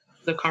into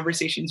the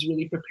conversations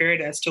really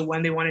prepared as to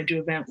when they want to do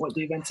event, what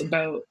the event's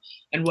about,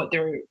 and what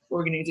their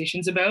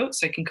organization's about.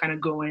 So I can kind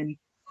of go in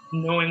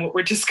knowing what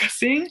we're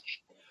discussing.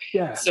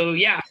 So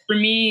for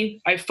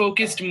me, I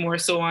focused more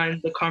so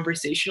on the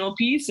conversational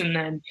piece. And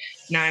then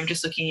now I'm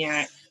just looking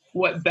at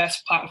what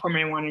best platform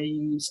I want to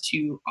use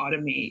to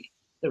automate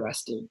the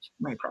rest of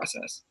my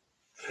process.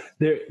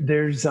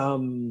 There's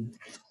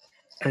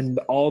and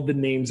all the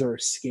names are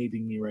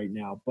escaping me right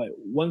now, but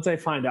once I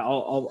find out,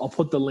 I'll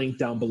put the link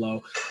down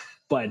below,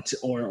 but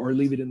or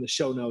leave it in the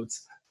show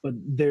notes. But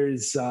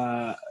there's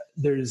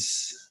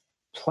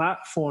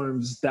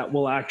platforms that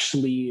will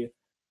actually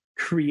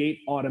create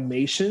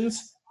automations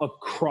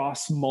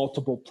across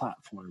multiple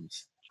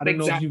platforms. I don't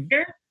know if you.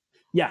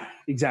 Yeah,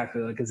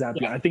 exactly, like a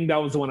Zapier. Yeah. I think that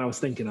was the one I was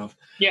thinking of.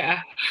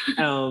 Yeah.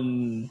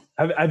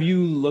 Have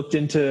you looked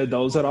into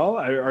those at all?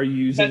 Are you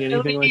using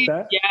anything like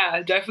that?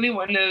 Yeah, definitely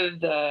one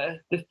of the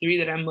three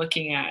that I'm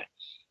looking at.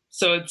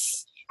 So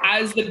it's,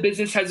 as the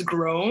business has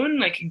grown,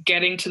 like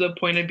getting to the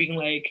point of being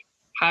like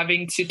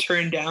having to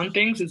turn down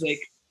things is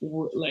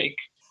like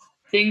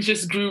things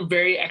just grew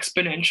very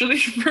exponentially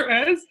for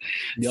us.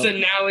 Yep. So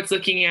now it's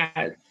looking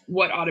at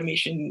what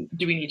automation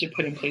do we need to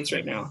put in place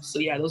right now. So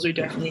yeah, those are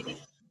definitely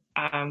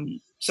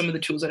some of the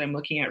tools that I'm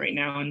looking at right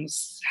now, and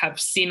have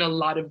seen a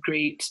lot of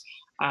great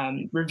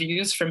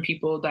reviews from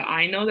people that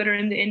I know that are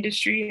in the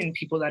industry and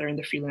people that are in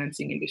the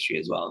freelancing industry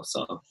as well.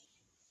 So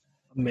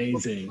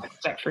amazing.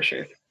 That for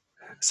sure.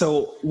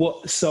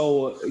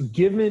 So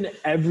given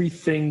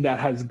everything that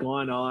has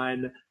gone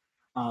on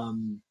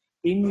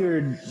in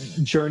your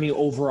journey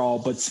overall,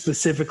 but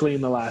specifically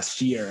in the last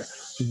year,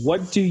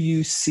 what do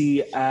you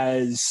see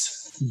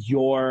as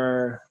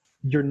your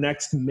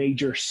next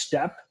major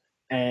step,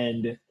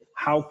 and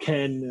how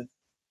can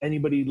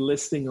anybody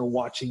listening or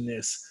watching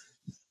this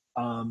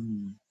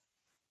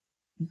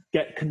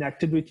get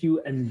connected with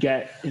you and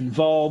get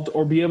involved,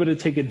 or be able to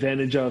take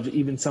advantage of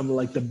even some of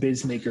like the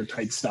BizMaker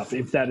type stuff,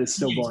 if that is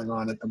still going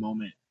on at the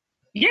moment?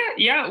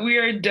 Yeah, we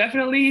are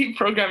definitely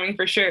programming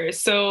for sure.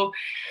 So,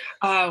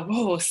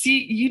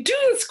 see, you do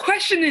this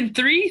question in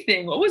 3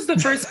 thing. What was the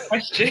first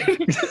question?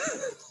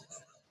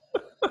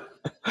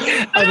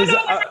 I don't know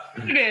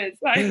what it is.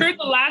 I heard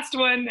the last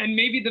one and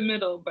maybe the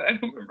middle, but I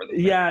don't remember the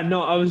first. Yeah,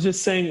 no, I was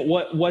just saying,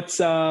 what's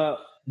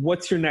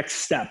your next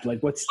step?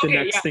 Like, what's the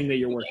next thing that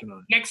you're working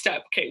on? Next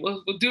step. Okay,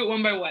 we'll do it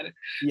one by one.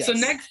 Yes. So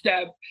next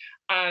step,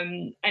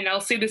 and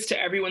I'll say this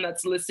to everyone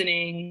that's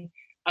listening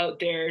out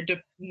there,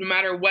 no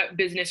matter what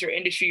business or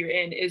industry you're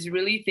in, is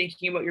really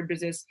thinking about your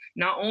business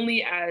not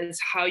only as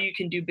how you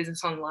can do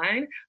business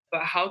online,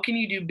 but how can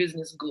you do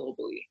business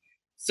globally.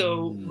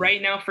 So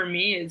right now for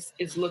me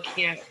is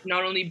looking at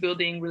not only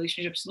building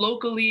relationships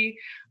locally,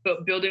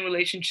 but building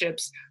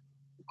relationships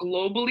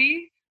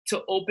globally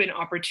to open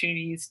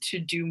opportunities to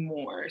do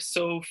more.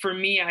 So for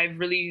me, I've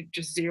really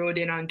just zeroed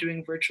in on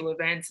doing virtual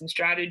events and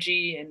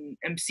strategy and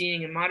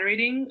emceeing and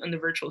moderating in the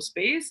virtual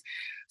space.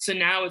 So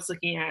now it's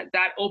looking at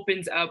that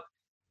opens up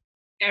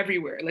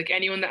everywhere, like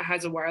anyone that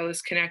has a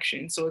wireless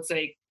connection. So it's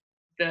like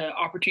the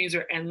opportunities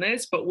are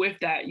endless, but with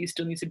that, you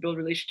still need to build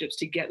relationships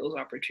to get those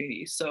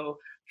opportunities. So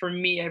for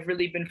me, I've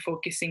really been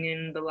focusing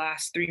in the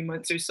last 3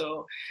 months or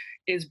so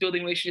is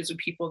building relationships with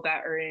people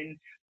that are in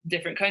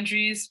different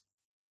countries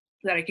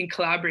that I can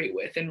collaborate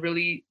with, and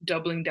really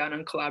doubling down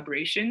on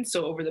collaboration.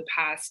 So over the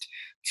past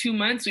 2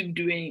 months, we've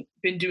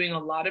been doing a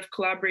lot of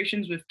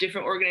collaborations with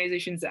different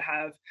organizations that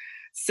have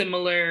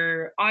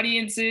similar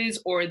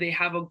audiences, or they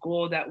have a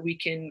goal that we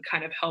can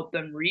kind of help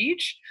them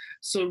reach.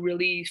 So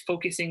really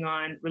focusing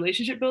on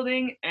relationship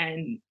building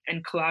and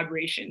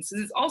collaboration. So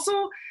it's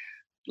also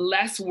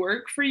less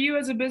work for you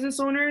as a business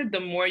owner the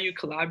more you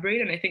collaborate.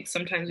 And I think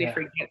sometimes we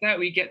forget that.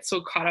 We get so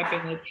caught up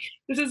in like,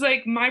 this is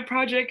like my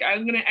project,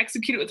 I'm going to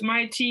execute it with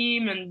my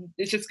team, and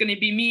it's just going to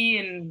be me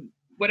and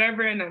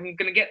whatever, and I'm going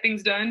to get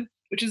things done,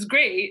 which is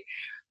great.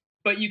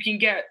 But you can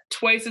get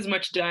twice as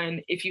much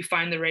done if you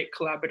find the right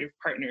collaborative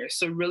partners.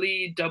 So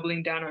really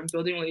doubling down on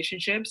building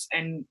relationships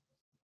and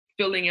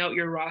filling out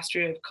your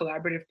roster of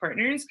collaborative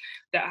partners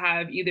that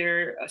have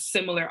either a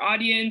similar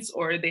audience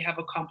or they have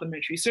a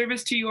complementary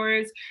service to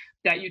yours,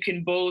 that you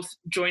can both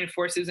join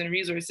forces and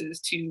resources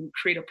to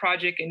create a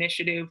project,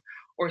 initiative,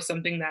 or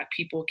something that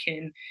people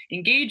can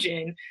engage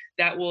in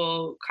that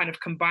will kind of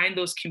combine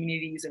those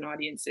communities and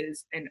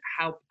audiences and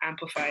help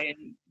amplify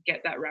and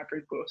get that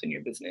rapid growth in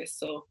your business.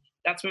 So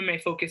that's been my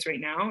focus right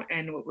now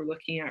and what we're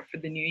looking at for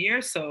the new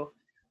year. So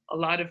a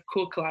lot of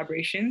cool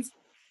collaborations.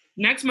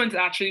 Next month,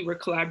 actually, we're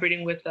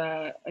collaborating with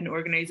an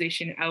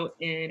organization out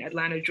in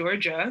Atlanta,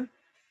 Georgia,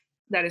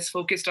 that is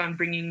focused on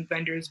bringing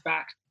vendors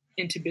back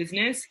into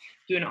business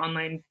through an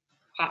online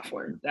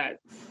platform that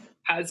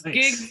has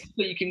gigs.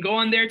 So you can go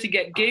on there to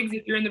get gigs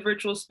if you're in the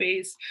virtual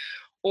space,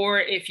 or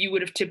if you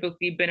would have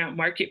typically been at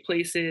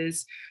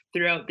marketplaces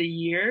throughout the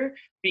year,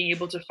 being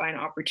able to find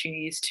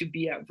opportunities to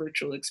be at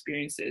virtual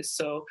experiences.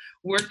 So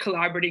we're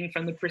collaborating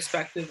from the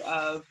perspective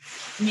of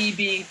me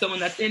being someone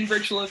that's in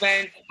virtual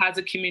events, has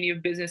a community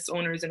of business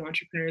owners and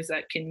entrepreneurs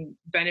that can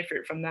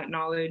benefit from that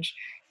knowledge.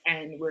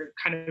 And we're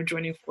kind of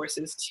joining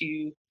forces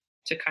to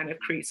kind of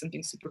create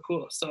something super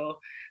cool. So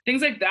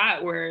things like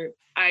that, where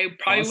I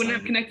probably wouldn't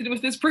have connected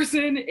with this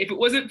person if it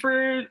wasn't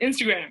for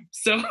Instagram.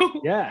 So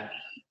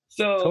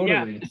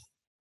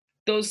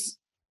those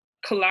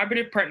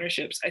collaborative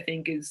partnerships, I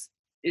think is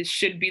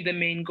should be the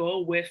main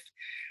goal, with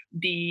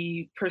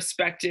the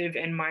perspective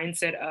and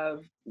mindset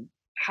of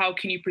how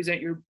can you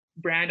present your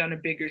brand on a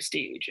bigger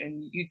stage.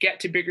 And you get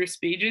to bigger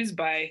stages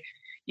by,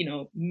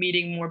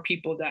 meeting more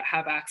people that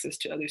have access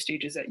to other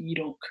stages that you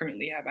don't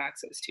currently have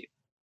access to.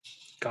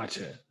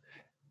 Gotcha.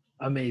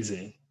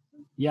 Amazing.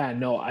 Yeah,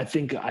 no, I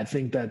think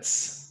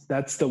that's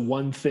the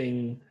one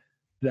thing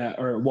that,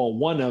 or well,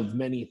 one of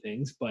many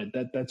things, but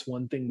that's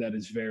one thing that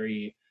is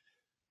very,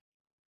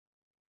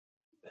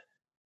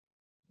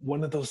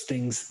 one of those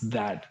things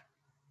that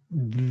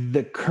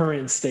the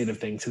current state of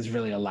things has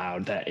really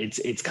allowed, that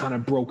it's kind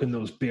of broken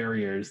those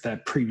barriers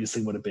that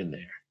previously would have been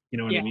there. You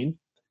know what I mean?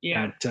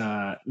 Yeah.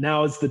 That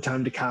now is the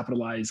time to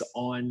capitalize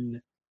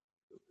on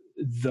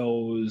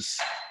those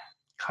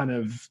kind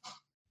of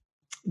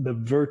the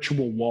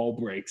virtual wall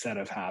breaks that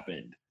have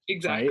happened.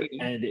 Exactly.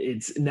 Right?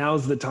 And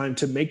now's the time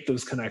to make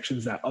those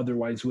connections that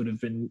otherwise would have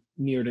been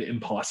near to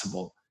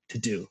impossible to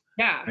do.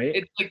 Yeah. Right?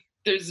 It's like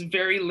there's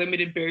very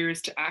limited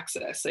barriers to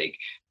access. Like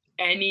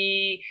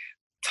any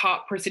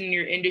top person in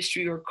your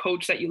industry or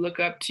coach that you look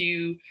up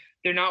to,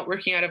 they're not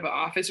working out of an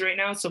office right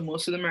now. So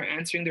most of them are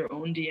answering their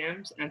own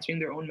DMs, answering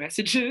their own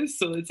messages.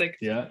 So it's like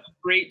a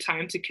great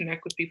time to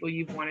connect with people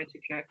you've wanted to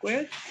connect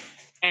with.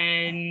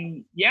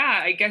 And yeah,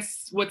 I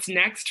guess what's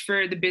next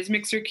for the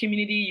BizMixer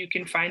community, you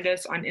can find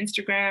us on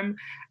Instagram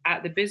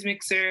at the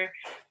BizMixer.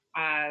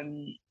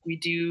 We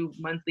do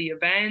monthly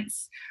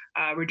events.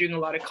 We're doing a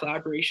lot of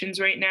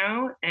collaborations right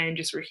now and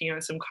just working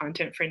on some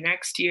content for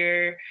next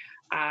year.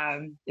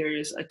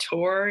 There's a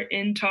tour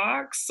in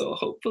talks, so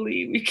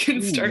hopefully we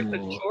can start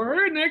the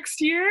tour next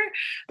year.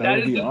 That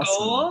is the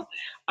goal,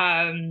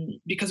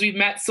 because we've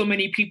met so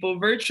many people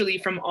virtually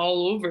from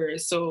all over.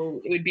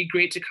 So it would be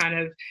great to kind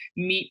of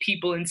meet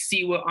people and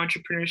see what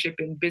entrepreneurship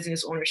and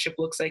business ownership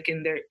looks like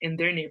in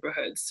their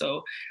neighborhoods.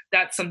 So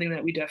that's something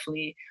that we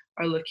definitely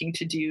are looking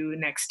to do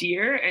next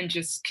year, and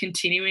just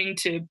continuing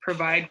to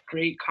provide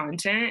great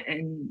content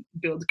and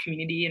build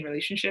community and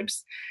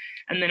relationships.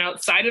 And then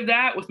outside of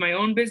that, with my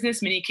own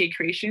business, Mini K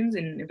Creations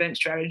and event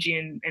strategy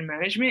and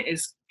management,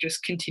 is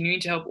just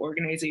continuing to help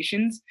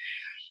organizations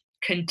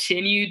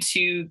continue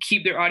to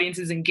keep their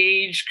audiences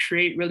engaged,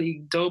 create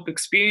really dope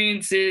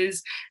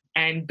experiences,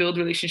 and build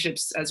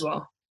relationships as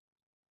well.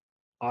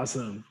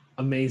 Awesome.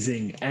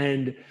 Amazing.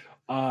 And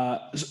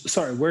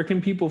sorry, where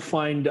can people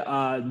find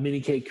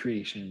Mini K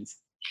Creations?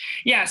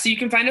 Yeah, so you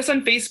can find us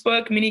on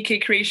Facebook, Mini K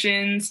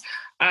Creations,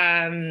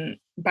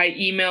 by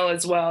email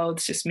as well.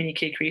 It's just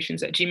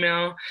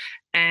minikcreations@gmail.com.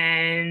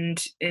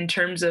 And in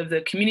terms of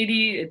the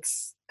community,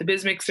 it's the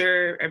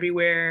BizMixer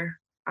everywhere.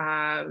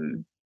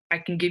 I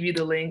can give you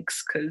the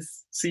links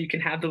so you can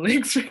have the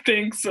links for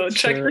things. So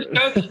check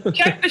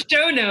the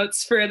show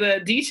notes for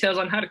the details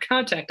on how to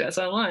contact us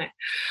online.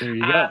 There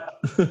you go.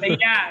 But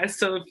yeah,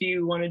 so if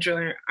you want to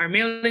join our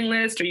mailing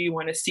list or you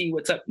want to see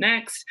what's up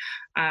next,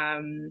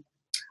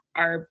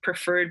 our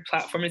preferred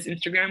platform is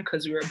Instagram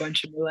because we're a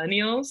bunch of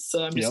millennials.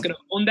 So I'm just going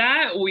to own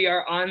that. We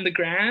are on the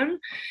gram,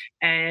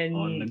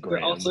 and we're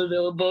also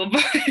available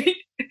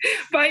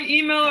by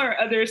email or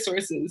other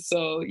sources.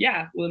 So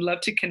yeah, we'd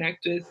love to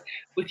connect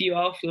with you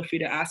all. Feel free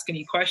to ask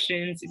any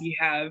questions. If you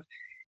have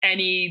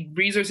any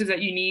resources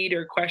that you need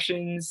or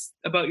questions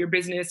about your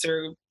business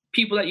or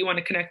people that you want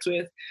to connect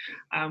with,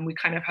 we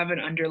kind of have an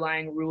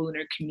underlying rule in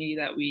our community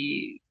that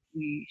we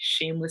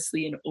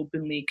shamelessly and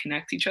openly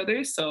connect each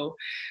other. So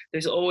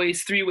there's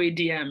always 3-way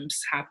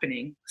DMs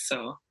happening.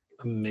 So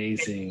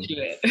amazing.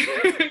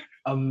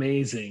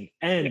 Amazing.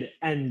 And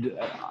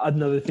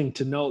another thing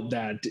to note,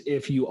 that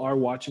if you are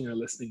watching or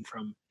listening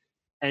from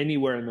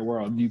anywhere in the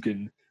world, you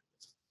can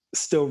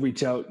still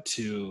reach out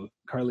to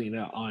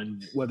Carlina on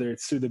whether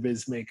it's through the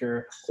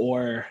BizMaker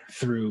or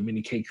through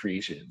Mini K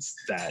Creations.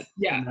 That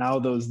now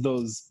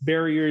those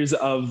barriers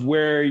of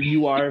where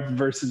you are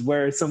versus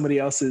where somebody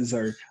else is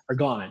are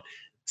gone.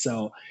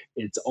 So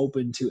it's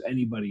open to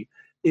anybody.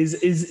 Is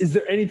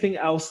there anything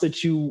else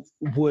that you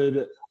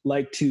would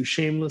like to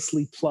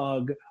shamelessly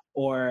plug,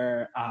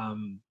 or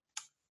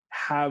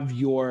have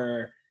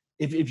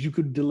if you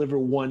could deliver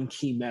one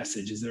key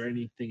message, is there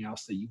anything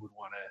else that you would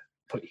want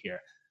to put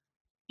here?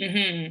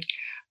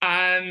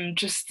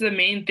 Just the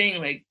main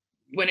thing, like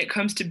when it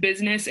comes to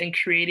business and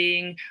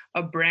creating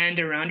a brand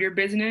around your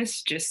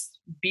business, just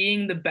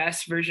being the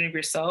best version of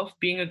yourself,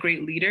 being a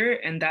great leader.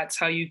 And that's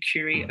how you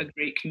curate a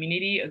great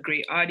community, a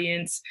great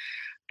audience,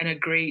 and a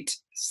great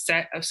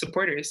set of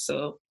supporters.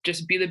 So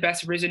just be the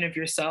best version of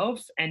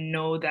yourself and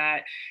know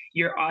that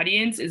your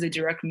audience is a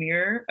direct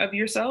mirror of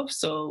yourself.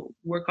 So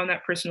work on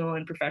that personal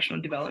and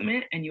professional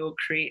development, and you'll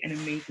create an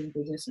amazing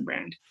business and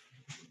brand.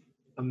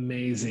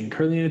 Amazing.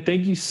 Carlina,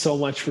 thank you so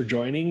much for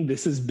joining.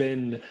 This has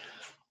been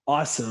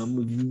awesome.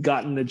 We've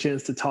gotten a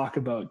chance to talk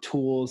about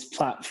tools,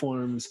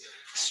 platforms,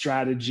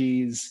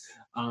 strategies,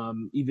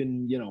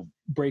 even,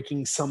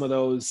 breaking some of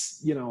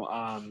those,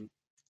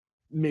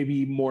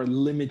 maybe more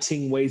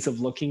limiting ways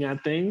of looking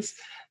at things.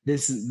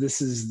 This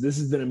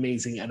has been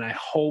amazing. And I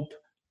hope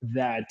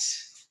that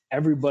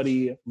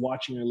everybody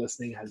watching or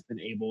listening has been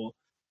able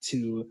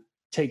to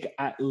take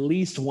at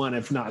least one,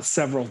 if not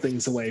several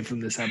things away from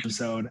this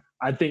episode.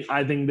 I think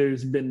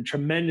there's been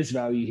tremendous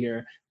value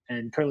here.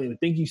 And Carlina,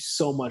 thank you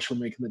so much for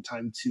making the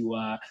time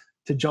to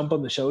jump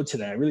on the show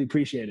today. I really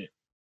appreciate it.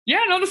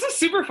 Yeah, no, this is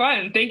super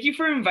fun. Thank you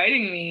for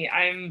inviting me.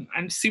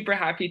 I'm super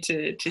happy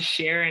to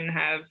share and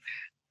have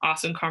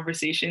awesome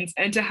conversations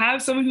and to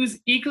have someone who's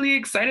equally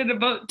excited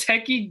about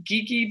techie,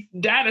 geeky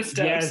data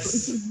stuff.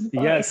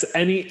 Yes.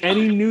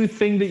 Any new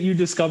thing that you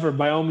discover,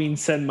 by all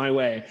means, send my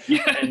way.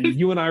 Yes. And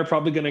you and I are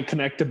probably going to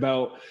connect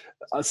about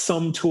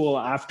some tool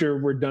after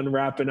we're done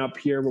wrapping up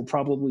here. We'll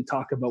probably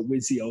talk about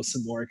Wizio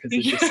some more because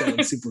it just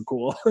sounds super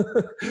cool.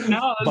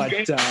 No,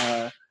 that's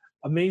great.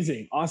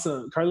 Amazing.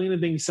 Awesome. Carlina,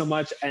 thank you so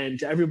much. And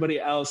to everybody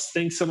else,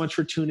 thanks so much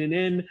for tuning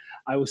in.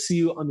 I will see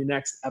you on the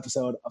next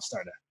episode of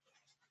Startup.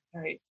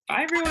 All right.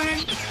 Bye, everyone.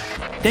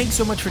 Thanks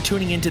so much for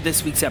tuning into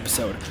this week's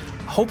episode.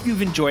 Hope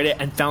you've enjoyed it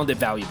and found it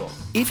valuable.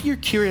 If you're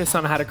curious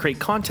on how to create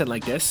content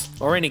like this,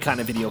 or any kind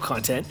of video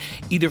content,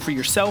 either for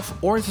yourself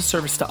or as a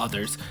service to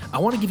others, I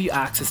want to give you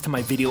access to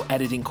my video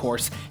editing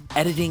course,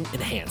 Editing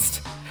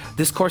Enhanced.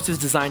 This course is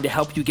designed to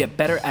help you get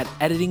better at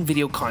editing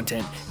video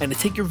content and to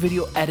take your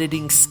video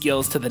editing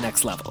skills to the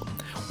next level.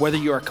 Whether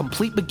you're a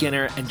complete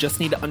beginner and just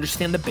need to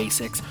understand the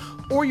basics,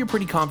 or you're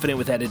pretty confident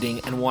with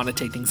editing and want to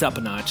take things up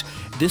a notch,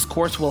 this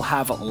course will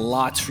have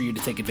lots for you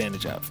to take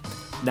advantage of.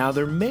 Now,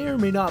 there may or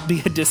may not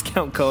be a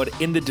discount code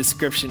in the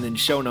description and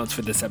show notes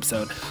for this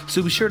episode,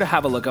 so be sure to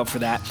have a look out for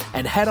that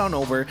and head on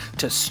over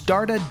to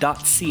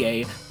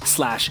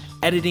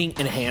starta.ca/editing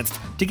enhanced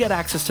to get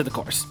access to the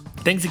course.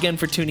 Thanks again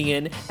for tuning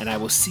in, and I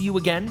will see you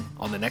again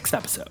on the next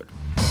episode.